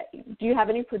 And do you have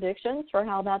any predictions for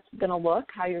how that's going to look,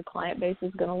 how your client base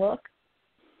is going to look?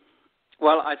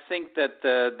 Well, I think that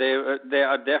there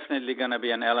are definitely going to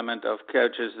be an element of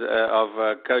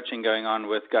coaching going on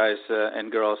with guys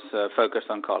and girls focused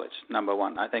on college, number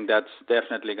one. I think that's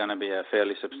definitely going to be a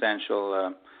fairly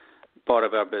substantial part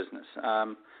of our business.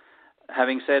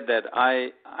 Having said that, I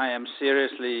am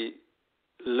seriously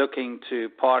looking to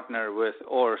partner with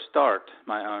or start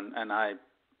my own, and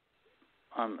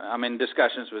I'm in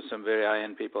discussions with some very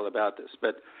high-end people about this,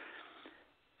 but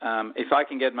if I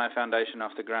can get my foundation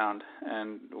off the ground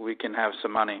and we can have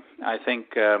some money, I think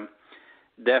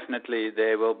definitely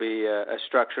there will be a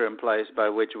structure in place by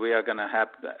which we're going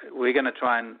to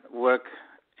try and work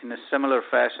in a similar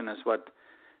fashion as what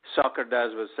soccer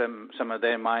does with some of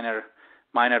their minor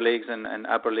leagues and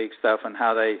upper league stuff, and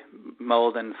how they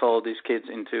mold and fold these kids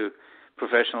into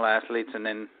professional athletes, and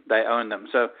then they own them.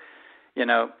 So,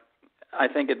 I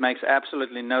think it makes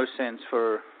absolutely no sense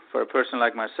for a person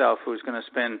like myself who's going to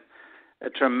spend a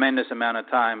tremendous amount of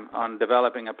time on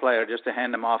developing a player just to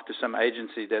hand them off to some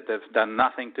agency that they've done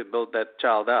nothing to build that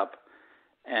child up,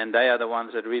 and they are the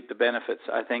ones that reap the benefits.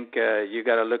 I think you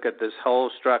got to look at this whole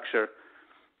structure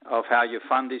of how you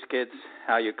fund these kids,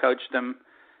 how you coach them,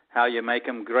 how you make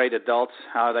them great adults,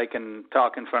 how they can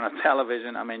talk in front of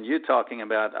television. I mean, you're talking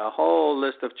about a whole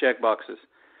list of check boxes,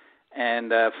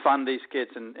 and fund these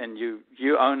kids, and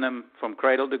you own them from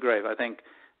cradle to grave. I think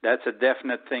that's a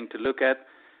definite thing to look at.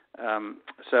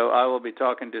 So I will be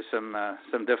talking to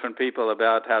some different people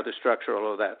about how to structure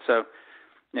all of that. So,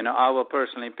 I will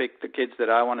personally pick the kids that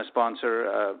I want to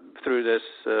sponsor through this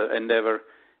endeavor,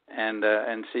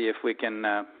 and see if we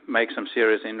can make some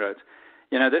serious inroads.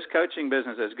 This coaching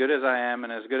business, as good as I am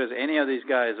and as good as any of these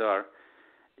guys are,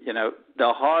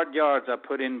 the hard yards are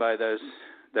put in by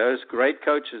those great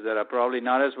coaches that are probably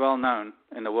not as well known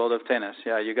in the world of tennis.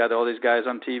 Yeah, you got all these guys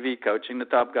on TV coaching the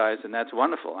top guys, and that's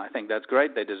wonderful. I think that's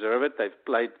great. They deserve it. They've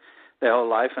played their whole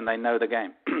life, and they know the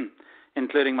game,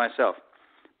 including myself.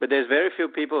 But there's very few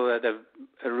people that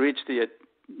have reached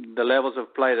the levels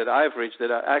of play that I've reached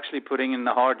that are actually putting in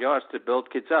the hard yards to build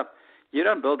kids up. You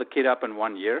don't build a kid up in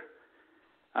 1 year.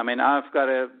 I mean, I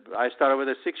started with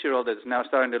a 6-year-old that's now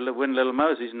starting to win Little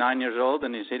Mo's. He's 9 years old,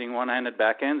 and he's hitting one-handed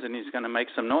backhands, and he's going to make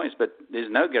some noise, but there's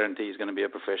no guarantee he's going to be a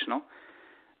professional.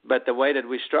 But the way that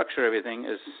we structure everything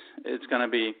it's going to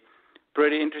be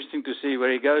pretty interesting to see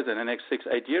where he goes in the next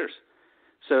 6-8 years.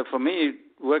 So for me,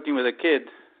 working with a kid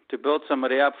to build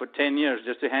somebody up for 10 years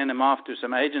just to hand him off to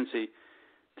some agency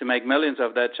to make millions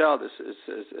of that child is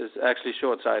actually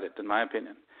short-sighted, in my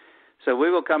opinion. So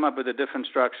we will come up with a different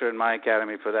structure in my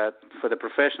academy for that. For the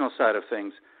professional side of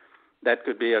things, that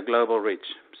could be a global reach.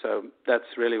 So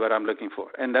that's really what I'm looking for.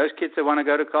 And those kids that want to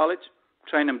go to college,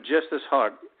 train them just as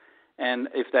hard. And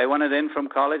if they want to then from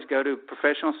college go to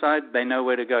professional side, they know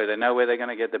where to go. They know where they're going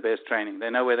to get the best training. They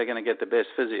know where they're going to get the best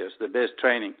physios, the best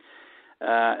training,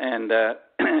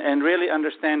 and really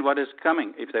understand what is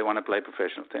coming if they want to play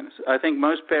professional tennis. I think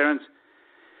most parents,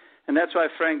 and that's why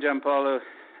Frank Giampaolo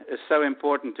is so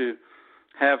important to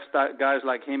have guys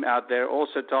like him out there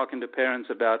also talking to parents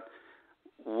about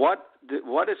what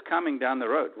is coming down the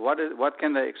road. What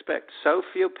can they expect? So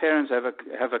few parents have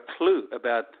a clue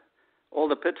about all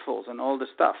the pitfalls and all the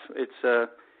stuff. It's a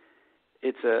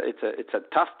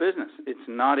tough business. It's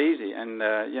not easy, and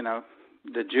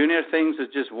the junior things is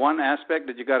just one aspect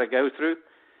that you got to go through.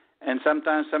 And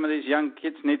sometimes some of these young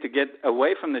kids need to get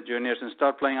away from the juniors and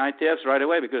start playing ITFs right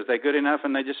away because they're good enough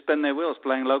and they just spin their wheels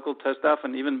playing local stuff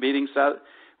and even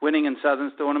winning in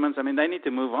Southern tournaments. I mean, they need to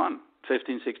move on,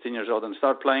 15, 16 years old, and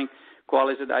start playing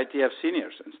qualies at ITF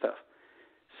seniors and stuff.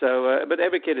 So, but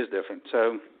every kid is different.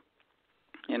 So,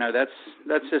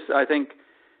 that's just, I think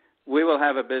we will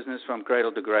have a business from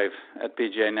cradle to grave at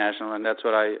PGA National, and that's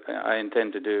what I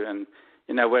intend to do. And,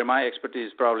 where my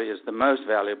expertise probably is the most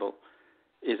valuable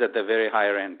is at the very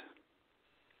higher end.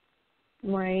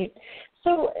 Right.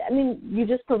 So, I mean, you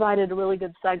just provided a really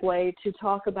good segue to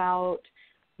talk about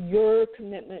your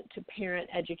commitment to parent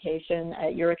education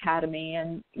at your academy.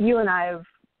 And you and I have,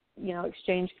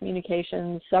 exchanged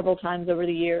communications several times over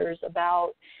the years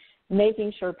about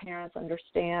making sure parents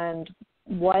understand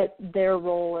what their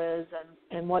role is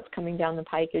and what's coming down the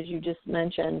pike, as you just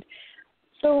mentioned.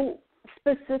 So,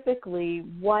 specifically,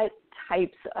 what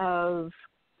types of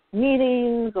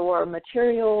meetings or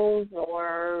materials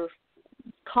or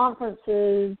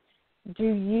conferences do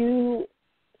you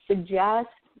suggest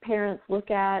parents look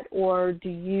at, or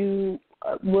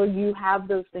will you have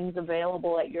those things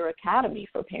available at your academy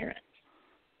for parents?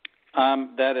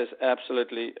 That is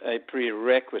absolutely a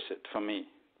prerequisite for me.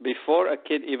 Before a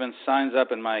kid even signs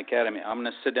up in my academy, I'm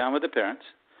going to sit down with the parents,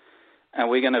 and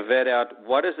we're going to vet out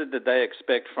what is it that they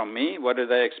expect from me, what do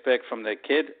they expect from their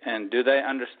kid, and do they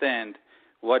understand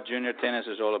what junior tennis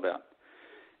is all about.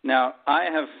 Now, I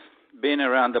have been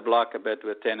around the block a bit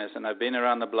with tennis, and I've been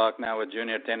around the block now with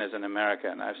junior tennis in America,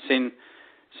 and I've seen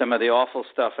some of the awful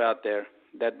stuff out there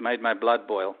that made my blood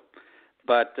boil.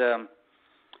 But,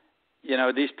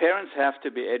 these parents have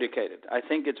to be educated. I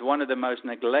think it's one of the most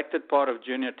neglected part of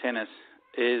junior tennis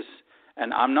is,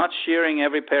 and I'm not cheering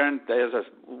every parent. There's a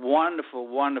wonderful,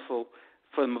 wonderful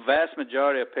for the vast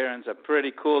majority of parents, are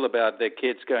pretty cool about their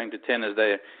kids going to tennis.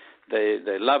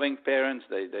 They're loving parents.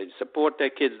 They support their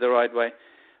kids the right way.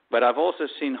 But I've also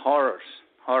seen horror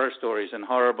stories and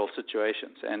horrible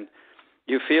situations. And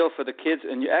you feel for the kids,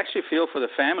 and you actually feel for the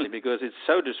family because it's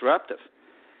so disruptive.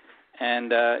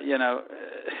 And,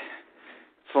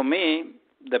 for me,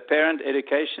 the parent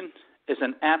education is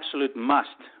an absolute must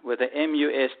with the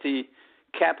MUST,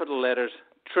 capital letters,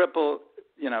 triple,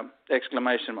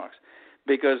 exclamation marks.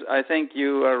 Because I think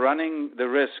you are running the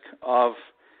risk of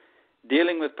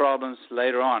dealing with problems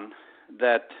later on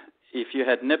that if you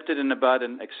had nipped it in the bud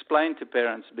and explained to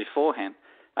parents beforehand,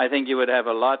 I think you would have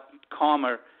a lot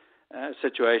calmer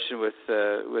situation with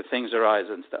things arise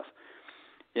and stuff.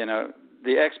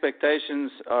 The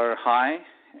expectations are high,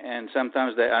 and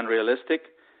sometimes they're unrealistic.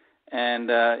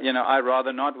 And I'd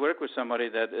rather not work with somebody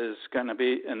that is going to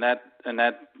be in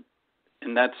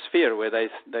that sphere where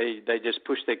they just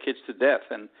push their kids to death.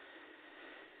 And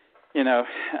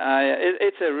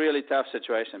it's a really tough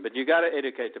situation. But you got to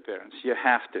educate the parents. You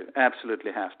have to,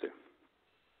 absolutely have to.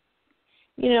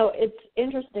 It's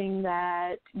interesting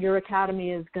that your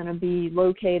academy is going to be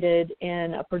located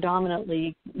in a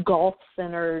predominantly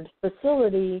golf-centered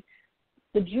facility.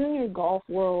 The junior golf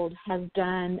world has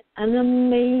done an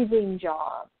amazing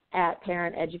job at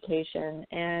parent education.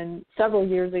 And several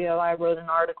years ago, I wrote an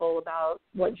article about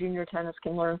what junior tennis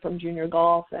can learn from junior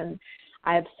golf. And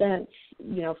I have since,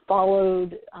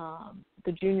 followed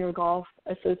the Junior Golf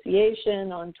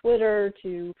Association on Twitter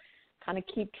to kind of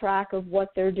keep track of what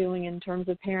they're doing in terms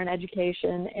of parent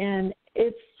education, and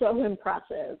it's so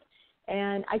impressive.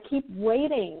 And I keep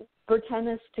waiting for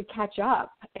tennis to catch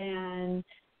up and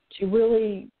to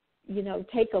really,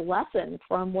 take a lesson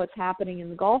from what's happening in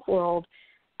the golf world.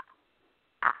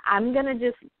 I'm going to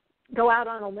just go out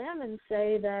on a limb and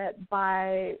say that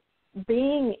by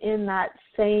being in that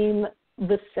same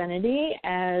vicinity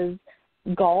as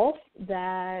golf,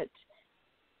 that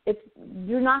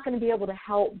you're not going to be able to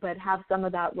help but have some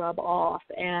of that rub off.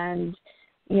 And,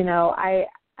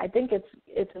 I think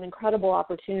it's an incredible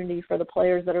opportunity for the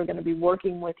players that are going to be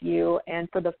working with you and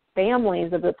for the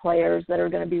families of the players that are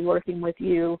going to be working with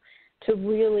you to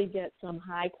really get some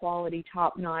high-quality,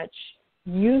 top-notch,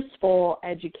 useful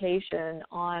education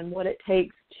on what it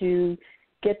takes to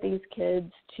get these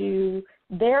kids to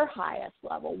their highest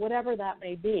level, whatever that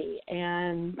may be.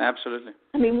 And absolutely.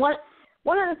 I mean, one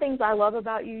of the things I love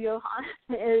about you, Johan,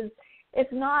 is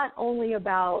it's not only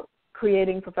about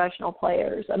creating professional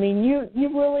players. I mean, you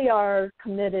really are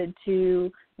committed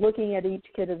to looking at each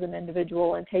kid as an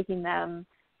individual and taking them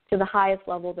to the highest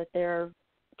level that they're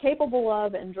capable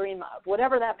of and dream of,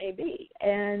 whatever that may be.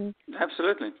 And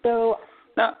absolutely. So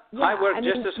now, I work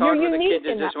just as hard with the kids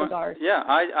that just want. Yeah,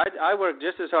 I work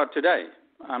just as hard today.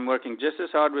 I'm working just as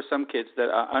hard with some kids that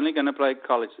are only going to play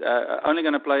only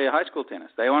going to play high school tennis.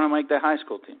 They want to make their high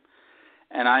school team,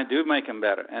 and I do make them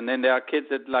better. And then there are kids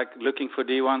that like looking for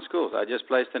D1 schools. I just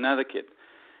placed another kid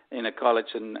in a college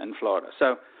in Florida.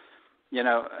 So,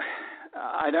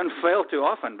 I don't fail too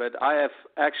often, but I have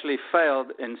actually failed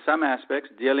in some aspects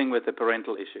dealing with the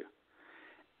parental issue.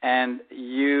 And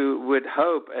you would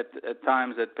hope at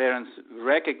times that parents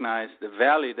recognize the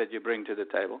value that you bring to the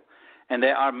table. And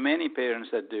there are many parents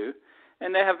that do.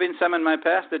 And there have been some in my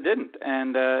past that didn't.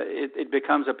 And it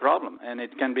becomes a problem. And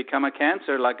it can become a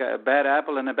cancer, like a bad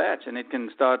apple in a batch. And it can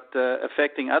start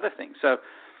affecting other things. So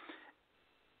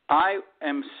I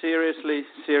am seriously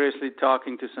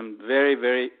talking to some very,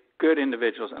 very good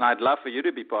individuals. And I'd love for you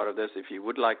to be part of this if you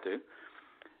would like to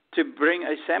bring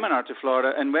a seminar to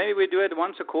Florida, and maybe we do it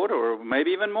once a quarter or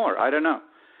maybe even more, I don't know,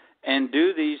 and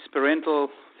do these parental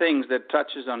things that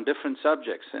touches on different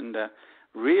subjects and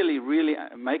really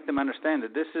make them understand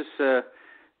that this is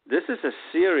a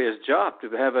serious job to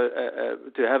have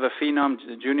a phenom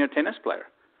junior tennis player,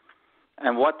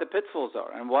 and what the pitfalls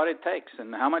are and what it takes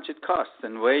and how much it costs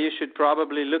and where you should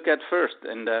probably look at first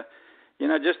and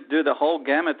just do the whole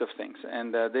gamut of things.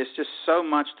 And there's just so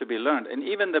much to be learned. And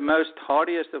even the most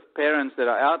hardiest of parents that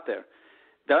are out there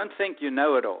don't think you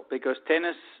know it all, because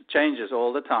tennis changes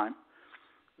all the time.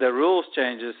 The rules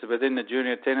changes within the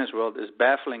junior tennis world is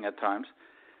baffling at times.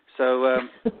 So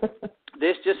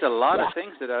there's just a lot of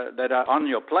things that are on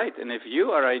your plate. And if you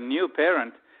are a new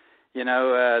parent,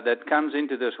 that comes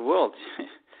into this world,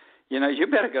 you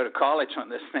better go to college on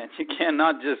this, man. You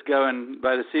cannot just go and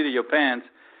by the seat of your pants,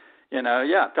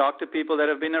 talk to people that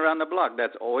have been around the block.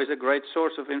 That's always a great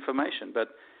source of information. But,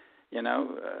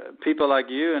 people like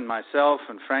you and myself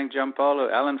and Frank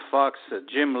Giampolo, Alan Fox,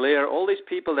 Jim Lear, all these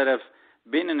people that have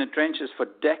been in the trenches for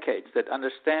decades, that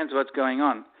understands what's going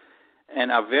on,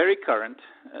 and are very current,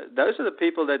 those are the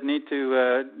people that need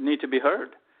to be heard.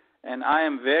 And I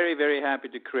am very, very happy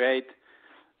to create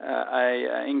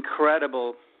an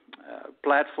incredible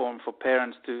platform for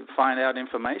parents to find out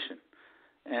information.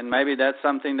 And maybe that's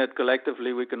something that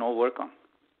collectively we can all work on.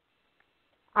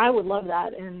 I would love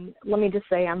that, and let me just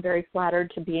say I'm very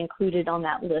flattered to be included on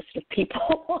that list of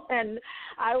people, and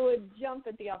I would jump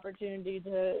at the opportunity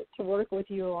to work with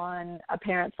you on a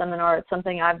parent seminar. It's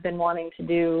something I've been wanting to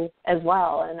do as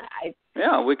well, and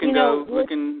we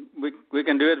can we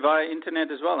can do it via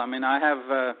internet as well. I mean, I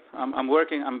have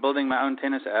I'm building my own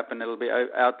tennis app, and it'll be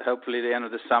out hopefully the end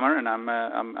of the summer, and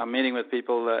I'm meeting with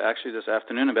people actually this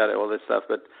afternoon about all this stuff.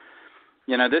 But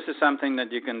this is something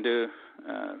that you can do.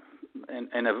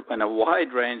 In a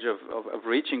wide range of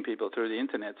reaching people through the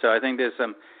internet. So I think there's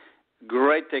some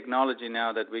great technology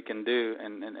now that we can do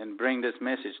and bring this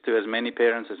message to as many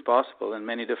parents as possible in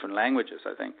many different languages.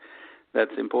 I think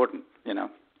that's important,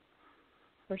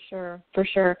 For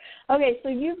sure. Okay, so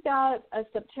you've got a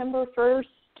September 1st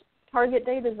target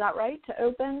date, is that right, to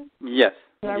open? Yes.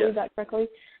 Did I read that correctly?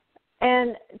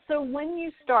 And so when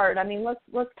you start, I mean,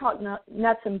 let's talk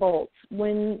nuts and bolts.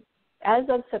 As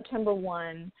of September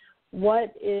 1,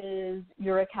 what is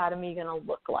your academy going to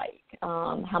look like?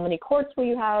 How many courts will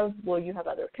you have? Will you have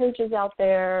other coaches out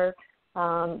there?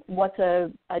 What's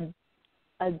a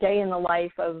day in the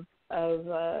life of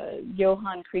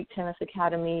Johan Kriek Tennis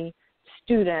Academy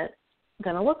student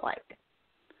going to look like?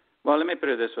 Well, let me put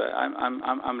it this way.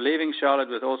 I'm leaving Charlotte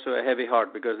with also a heavy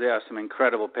heart because there are some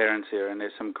incredible parents here and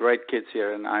there's some great kids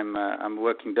here, and I'm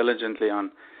working diligently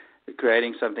on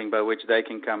creating something by which they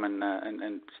can come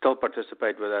and still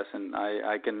participate with us, and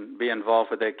I can be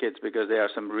involved with their kids because there are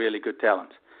some really good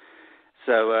talents.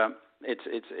 So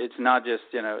it's not just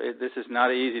this is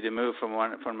not easy to move from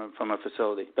a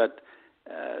facility, but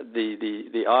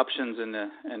the options in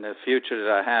the future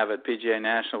that I have at PGA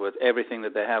National with everything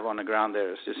that they have on the ground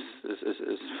there is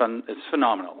fun. It's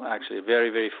phenomenal, actually.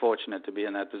 Very, very fortunate to be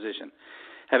in that position.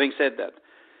 Having said that,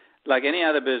 like any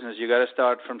other business, you got to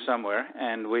start from somewhere,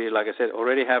 and we, like I said,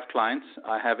 already have clients.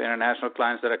 I have international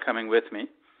clients that are coming with me,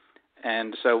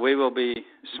 and so we will be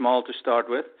small to start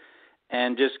with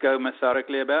and just go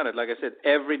methodically about it. Like I said,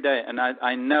 every day, and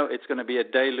I know it's going to be a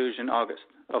deluge in August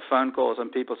of phone calls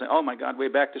and people saying, oh, my God,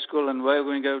 we're back to school, and we're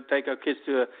going to go take our kids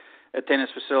to a tennis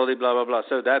facility, blah, blah, blah.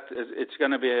 So it's going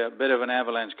to be a bit of an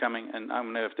avalanche coming, and I'm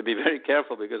going to have to be very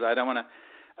careful because I don't want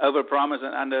to overpromise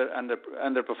and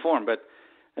underperform, but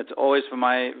it's always from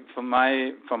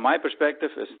my perspective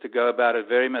is to go about it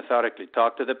very methodically.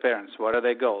 Talk to the parents. What are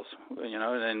their goals?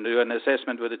 And do an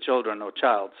assessment with the children or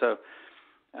child. So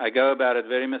I go about it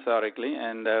very methodically,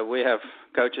 and we have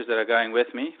coaches that are going with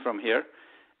me from here,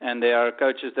 and there are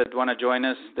coaches that want to join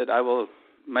us that I will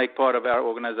make part of our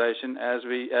organization as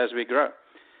we grow.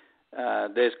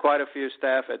 There's quite a few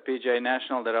staff at PGA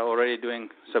National that are already doing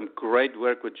some great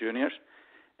work with juniors.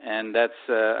 And that's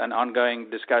an ongoing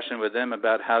discussion with them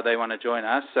about how they want to join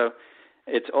us. So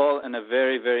it's all in a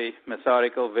very, very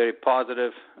methodical, very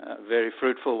positive, very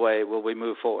fruitful way will we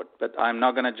move forward. But I'm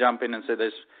not going to jump in and say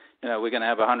this, we're going to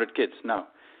have 100 kids. No,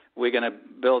 we're going to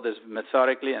build this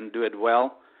methodically and do it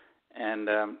well. And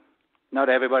not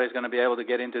everybody's going to be able to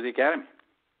get into the academy.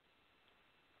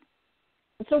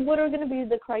 So what are going to be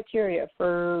the criteria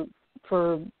for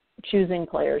choosing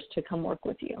players to come work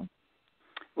with you?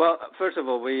 Well, first of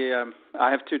all, I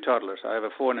have two toddlers. I have a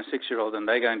 4- and a 6-year-old, and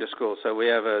they're going to school. So we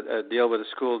have a deal with a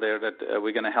school there that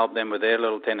we're going to help them with their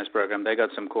little tennis program. They got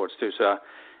some courts too, so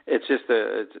it's just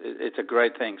it's a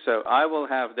great thing. So I will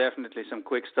have definitely some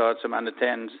quick starts, some under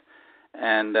 10s,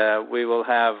 and we will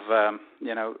have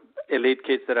elite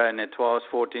kids that are in their 12s,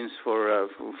 14s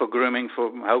for grooming, for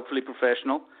hopefully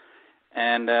professional.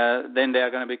 And then there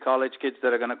are going to be college kids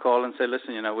that are going to call and say,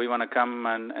 listen, we want to come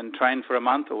and train for a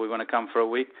month, or we want to come for a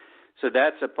week. So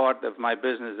that's a part of my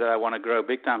business that I want to grow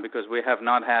big time, because we have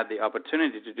not had the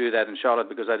opportunity to do that in Charlotte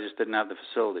because I just didn't have the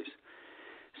facilities.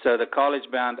 So the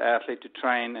college-bound athlete to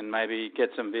train and maybe get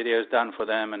some videos done for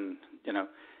them, and,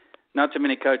 not too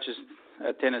many coaches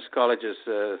at tennis colleges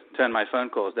turn my phone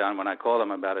calls down when I call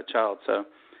them about a child. So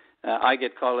I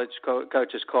get college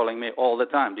coaches calling me all the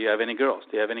time. Do you have any girls?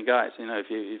 Do you have any guys?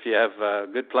 If you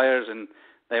have good players and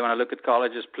they want to look at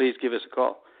colleges, please give us a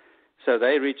call. So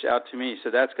they reach out to me. So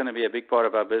that's going to be a big part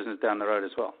of our business down the road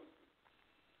as well.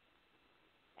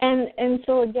 And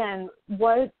so again,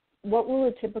 what will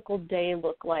a typical day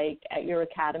look like at your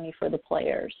academy for the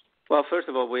players? Well, first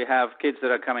of all, we have kids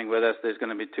that are coming with us. There's going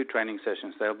to be 2 training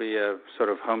sessions. There'll be a sort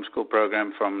of homeschool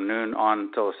program from noon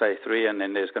on till, say, 3, and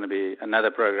then there's going to be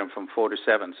another program from 4 to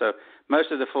 7. So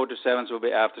most of the 4 to 7s will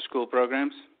be after-school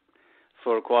programs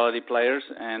for quality players,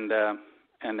 and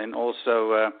then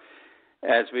also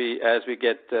as we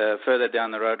get further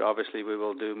down the road, obviously we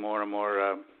will do more and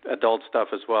more adult stuff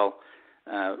as well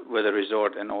with a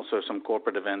resort and also some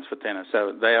corporate events for tennis.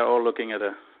 So they are all looking at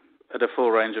a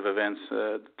full range of events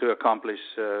to accomplish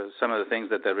some of the things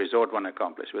that the resort want to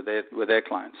accomplish with their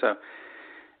clients. So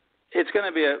it's going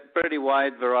to be a pretty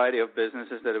wide variety of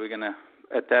businesses that we're going to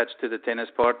attach to the tennis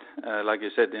part. Like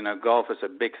you said, golf is a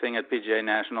big thing at PGA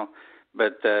National,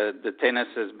 but the tennis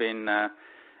has been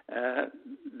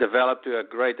developed to a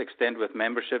great extent with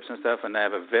memberships and stuff, and they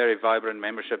have a very vibrant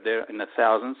membership there in the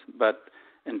thousands. But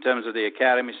in terms of the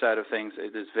academy side of things,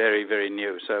 it is very, very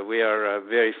new. So we are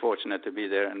very fortunate to be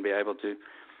there and be able to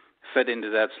fit into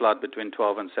that slot between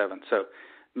 12 and 7. So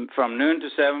from noon to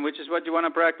 7, which is what you want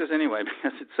to practice anyway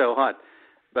because it's so hot.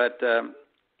 But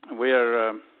we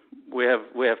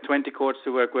have 20 courts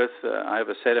to work with. I have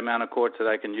a set amount of courts that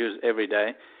I can use every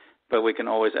day, but we can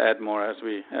always add more as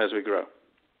we grow.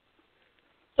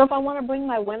 So if I want to bring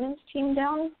my women's team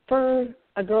down for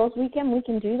a girls' weekend, we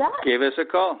can do that? Give us a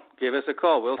call.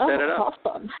 We'll set it up.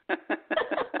 Awesome.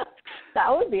 That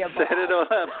would be a blast. Set it all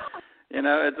up.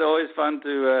 It's always fun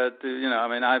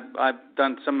I've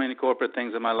done so many corporate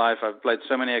things in my life. I've played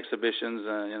so many exhibitions.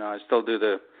 I still do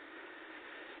the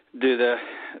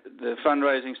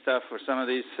fundraising stuff for some of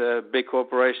these big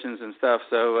corporations and stuff.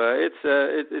 So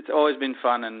it's always been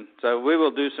fun. And so we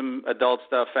will do some adult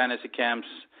stuff, fantasy camps,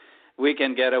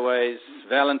 weekend getaways,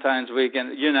 Valentine's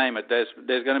weekend, you name it. There's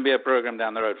going to be a program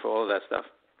down the road for all of that stuff.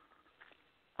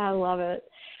 I love it.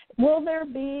 Will there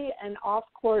be an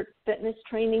off-court fitness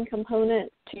training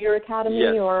component to your academy,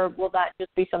 yes, or will that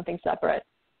just be something separate?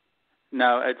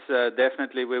 No, it's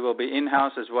definitely we will be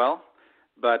in-house as well.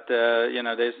 But,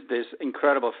 there's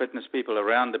incredible fitness people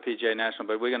around the PGA National,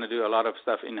 but we're going to do a lot of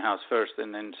stuff in-house first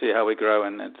and then see how we grow.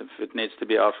 And if it needs to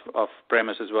be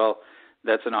off-premise as well,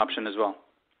 that's an option as well.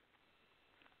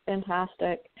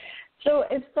 Fantastic. So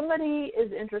if somebody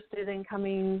is interested in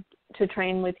coming to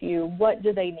train with you, what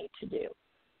do they need to do?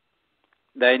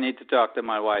 They need to talk to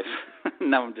my wife.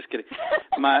 No, I'm just kidding.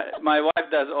 My wife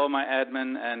does all my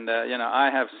admin, and, I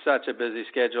have such a busy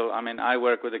schedule. I mean, I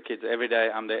work with the kids every day.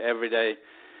 I'm there every day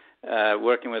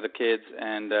working with the kids.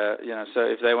 And, so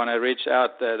if they want to reach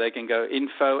out, they can go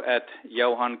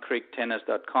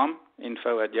info@johankriektennis.com,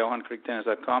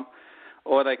 info@johankriektennis.com,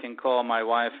 or they can call my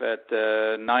wife at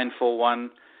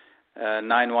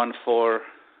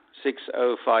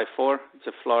 941-914-6054. It's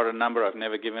a Florida number. I've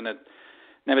never given it.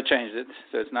 Never changed it.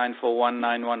 So it's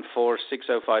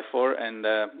 941-914-6054, and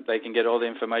they can get all the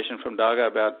information from Daga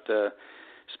about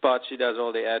spots. She does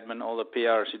all the admin, all the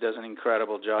PR. She does an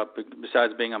incredible job.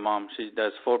 Besides being a mom, she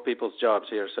does 4 people's jobs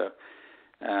here. So,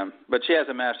 but she has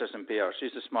a master's in PR.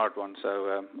 She's a smart one.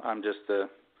 So I'm just a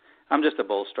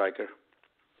ball striker.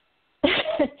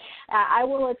 I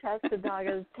will attest to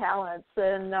Daga's talents,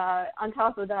 and on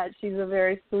top of that, she's a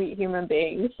very sweet human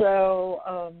being. So.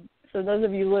 So those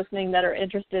of you listening that are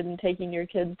interested in taking your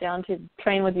kids down to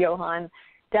train with Johan,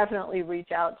 definitely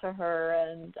reach out to her.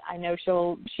 And I know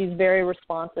she's very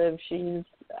responsive.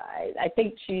 I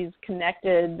think she's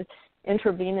connected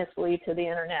intravenously to the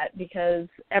internet, because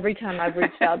every time I've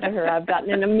reached out to her, I've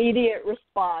gotten an immediate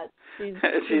response. She's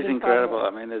incredible. I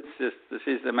mean,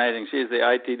 she's amazing. She's the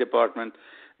IT department,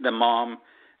 the mom,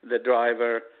 the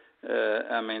driver.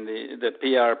 The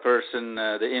PR person,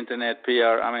 the internet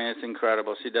PR. I mean, it's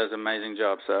incredible. She does an amazing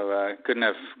job. So couldn't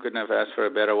have asked for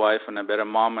a better wife and a better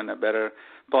mom and a better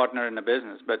partner in the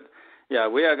business. But yeah,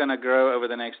 we are going to grow over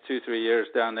the next 2-3 years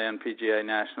down there in PGA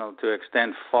National to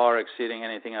extent far exceeding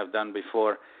anything I've done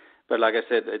before. But like I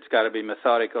said, it's got to be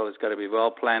methodical. It's got to be well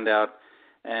planned out.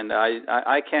 And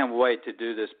I can't wait to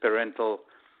do this parental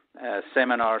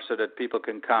seminar so that people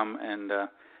can come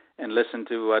and listen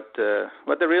to what the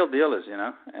real deal is,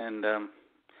 And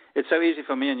it's so easy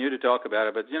for me and you to talk about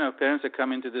it, but, parents that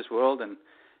come into this world and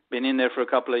been in there for a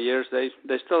couple of years,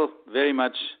 they're still very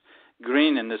much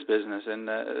green in this business. And,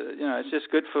 it's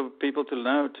just good for people to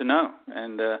know.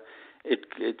 And it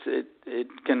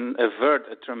can avert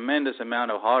a tremendous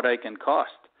amount of heartache and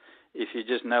cost if you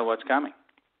just know what's coming.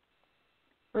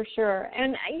 For sure.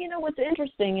 And, what's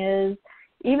interesting is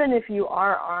even if you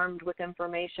are armed with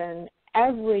information,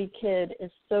 every kid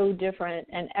is so different,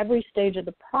 and every stage of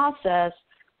the process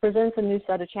presents a new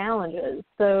set of challenges.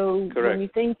 So Correct. When you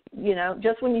think,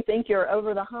 just when you think you're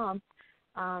over the hump,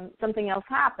 something else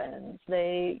happens.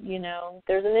 There's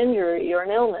an injury or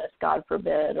an illness, God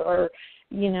forbid, or,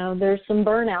 there's some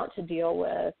burnout to deal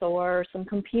with, or some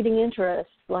competing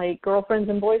interests like girlfriends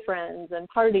and boyfriends and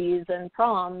parties and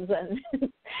proms and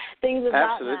things of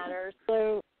Absolutely. that matter.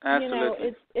 So,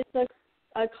 Absolutely. It's a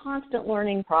a constant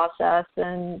learning process.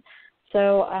 And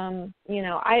so, I'm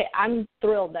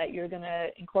thrilled that you're going to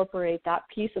incorporate that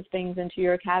piece of things into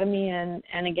your academy.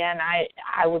 And again,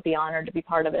 I would be honored to be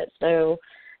part of it. So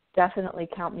definitely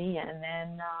count me in.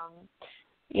 And,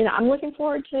 I'm looking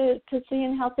forward to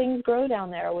seeing how things grow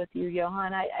down there with you,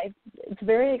 Johan. It's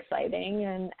very exciting.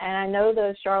 And I know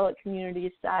the Charlotte community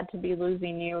is sad to be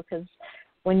losing you, because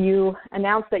when you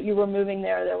announced that you were moving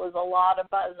there was a lot of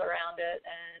buzz around it.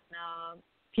 And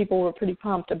people were pretty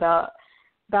pumped about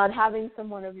having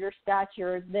someone of your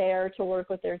stature there to work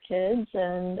with their kids,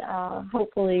 and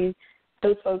hopefully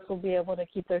those folks will be able to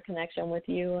keep their connection with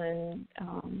you and,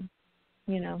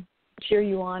 cheer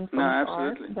you on from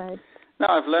afar. Absolutely. No,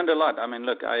 I've learned a lot. I mean,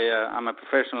 look, I'm a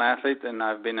professional athlete, and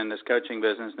I've been in this coaching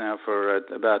business now for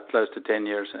about close to 10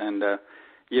 years, and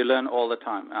you learn all the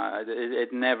time.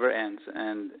 It never ends,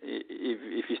 and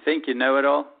if you think you know it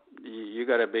all, you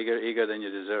got a bigger ego than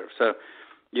you deserve. So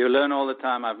you learn all the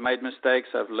time. I've made mistakes.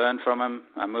 I've learned from them.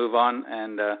 I move on.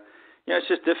 And, it's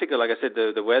just difficult. Like I said,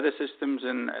 the weather systems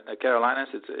in the Carolinas,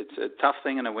 it's a tough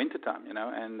thing in the wintertime,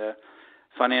 And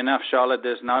funny enough, Charlotte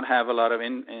does not have a lot of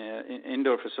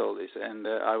indoor facilities. And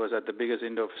I was at the biggest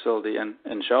indoor facility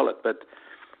in Charlotte. But,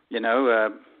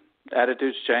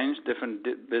 attitudes change. Different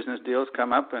business deals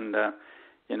come up. And,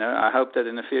 I hope that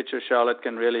in the future Charlotte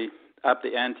can really up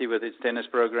the ante with its tennis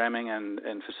programming and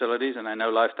facilities, and I know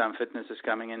Lifetime Fitness is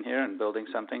coming in here and building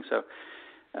something. So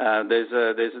there's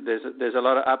a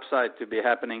lot of upside to be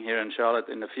happening here in Charlotte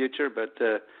in the future. But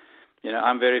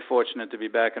I'm very fortunate to be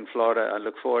back in Florida. I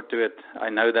look forward to it. I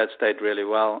know that state really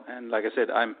well, and like I said,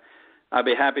 I'll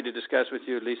be happy to discuss with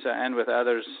you, Lisa, and with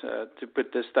others to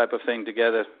put this type of thing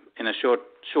together in a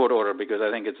short order, because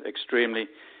I think it's extremely.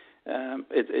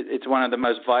 It's one of the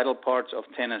most vital parts of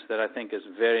tennis that I think is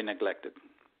very neglected.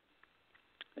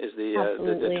 Is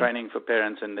the training for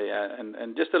parents and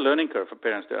and just the learning curve for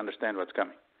parents to understand what's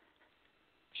coming.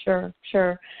 Sure.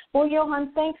 Well,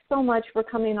 Johan, thanks so much for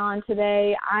coming on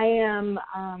today. I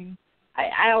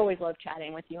always love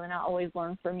chatting with you, and I always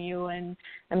learn from you, and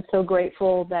I'm so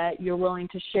grateful that you're willing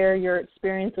to share your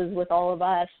experiences with all of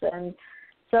us. And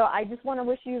so I just want to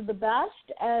wish you the best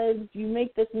as you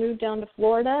make this move down to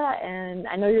Florida, and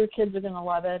I know your kids are going to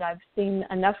love it. I've seen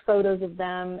enough photos of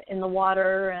them in the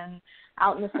water and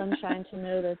out in the sunshine to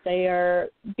know that they are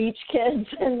beach kids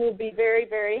and will be very,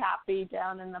 very happy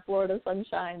down in the Florida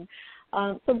sunshine.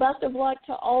 So best of luck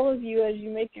to all of you as you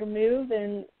make your move,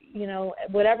 and,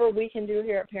 whatever we can do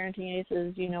here at Parenting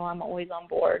Aces, I'm always on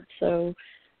board. So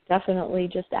definitely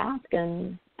just ask,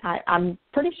 and I'm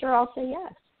pretty sure I'll say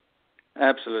yes.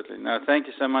 Absolutely. No, thank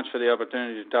you so much for the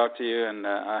opportunity to talk to you, and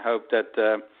I hope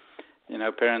that,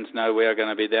 parents know we are going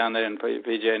to be down there in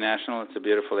PGA National. It's a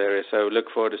beautiful area, so look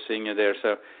forward to seeing you there.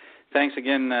 So thanks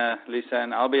again, Lisa,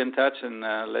 and I'll be in touch, and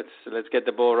let's get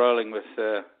the ball rolling with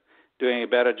doing a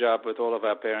better job with all of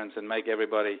our parents and make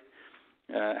everybody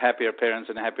happier parents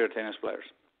and happier tennis players,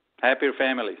 happier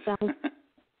families.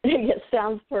 It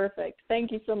sounds perfect.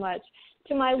 Thank you so much.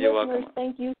 To my listeners,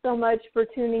 thank you so much for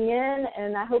tuning in,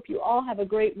 and I hope you all have a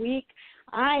great week.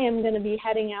 I am going to be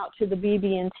heading out to the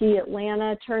BB&T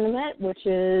Atlanta tournament, which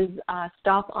is a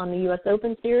stop on the U.S.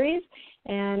 Open Series,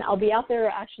 and I'll be out there.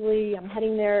 Actually, I'm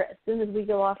heading there as soon as we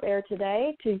go off air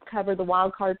today to cover the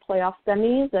wild card playoff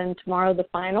semis, and tomorrow the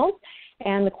finals,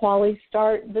 and the qualies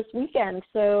start this weekend.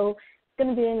 So it's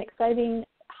going to be an exciting,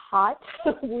 hot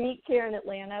week here in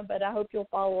Atlanta, but I hope you'll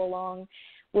follow along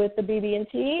with the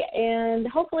BB&T, and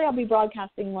hopefully I'll be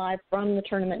broadcasting live from the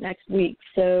tournament next week.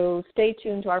 So stay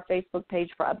tuned to our Facebook page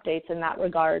for updates in that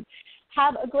regard.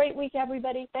 Have a great week,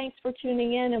 everybody. Thanks for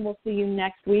tuning in, and we'll see you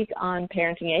next week on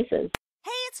Parenting Aces.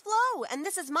 Hey, it's Flo, and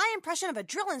this is my impression of a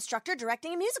drill instructor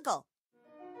directing a musical.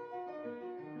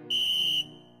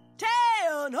 10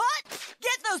 hot!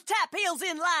 Get those tap heels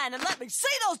in line and let me see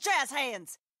those jazz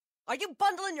hands! Are you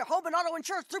bundling your home and auto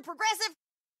insurance through Progressive?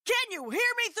 Can you hear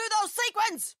me through those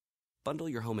sequins? Bundle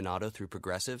your home and auto through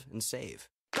Progressive and save.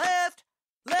 Left,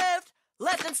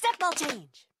 and step ball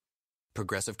change.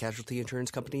 Progressive Casualty Insurance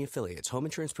Company affiliates. Home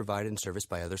insurance provided and serviced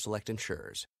by other select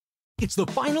insurers. It's the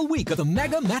final week of the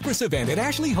Mega Mattress Event at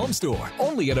Ashley Home Store,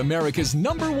 only at America's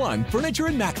 #1 furniture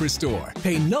and mattress store.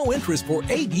 Pay no interest for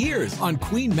 8 years on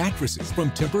queen mattresses from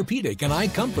Tempur-Pedic and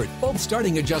iComfort, both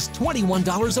starting at just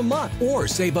 $21 a month. Or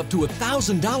save up to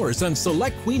 $1,000 on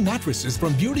select queen mattresses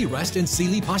from Beautyrest and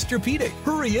Sealy Posturepedic.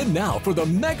 Hurry in now for the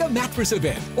Mega Mattress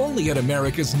Event, only at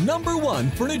America's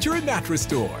 #1 furniture and mattress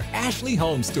store, Ashley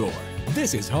Home Store.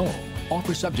 This is home.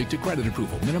 Offer subject to credit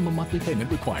approval. Minimum monthly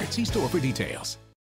payment required. See store for details.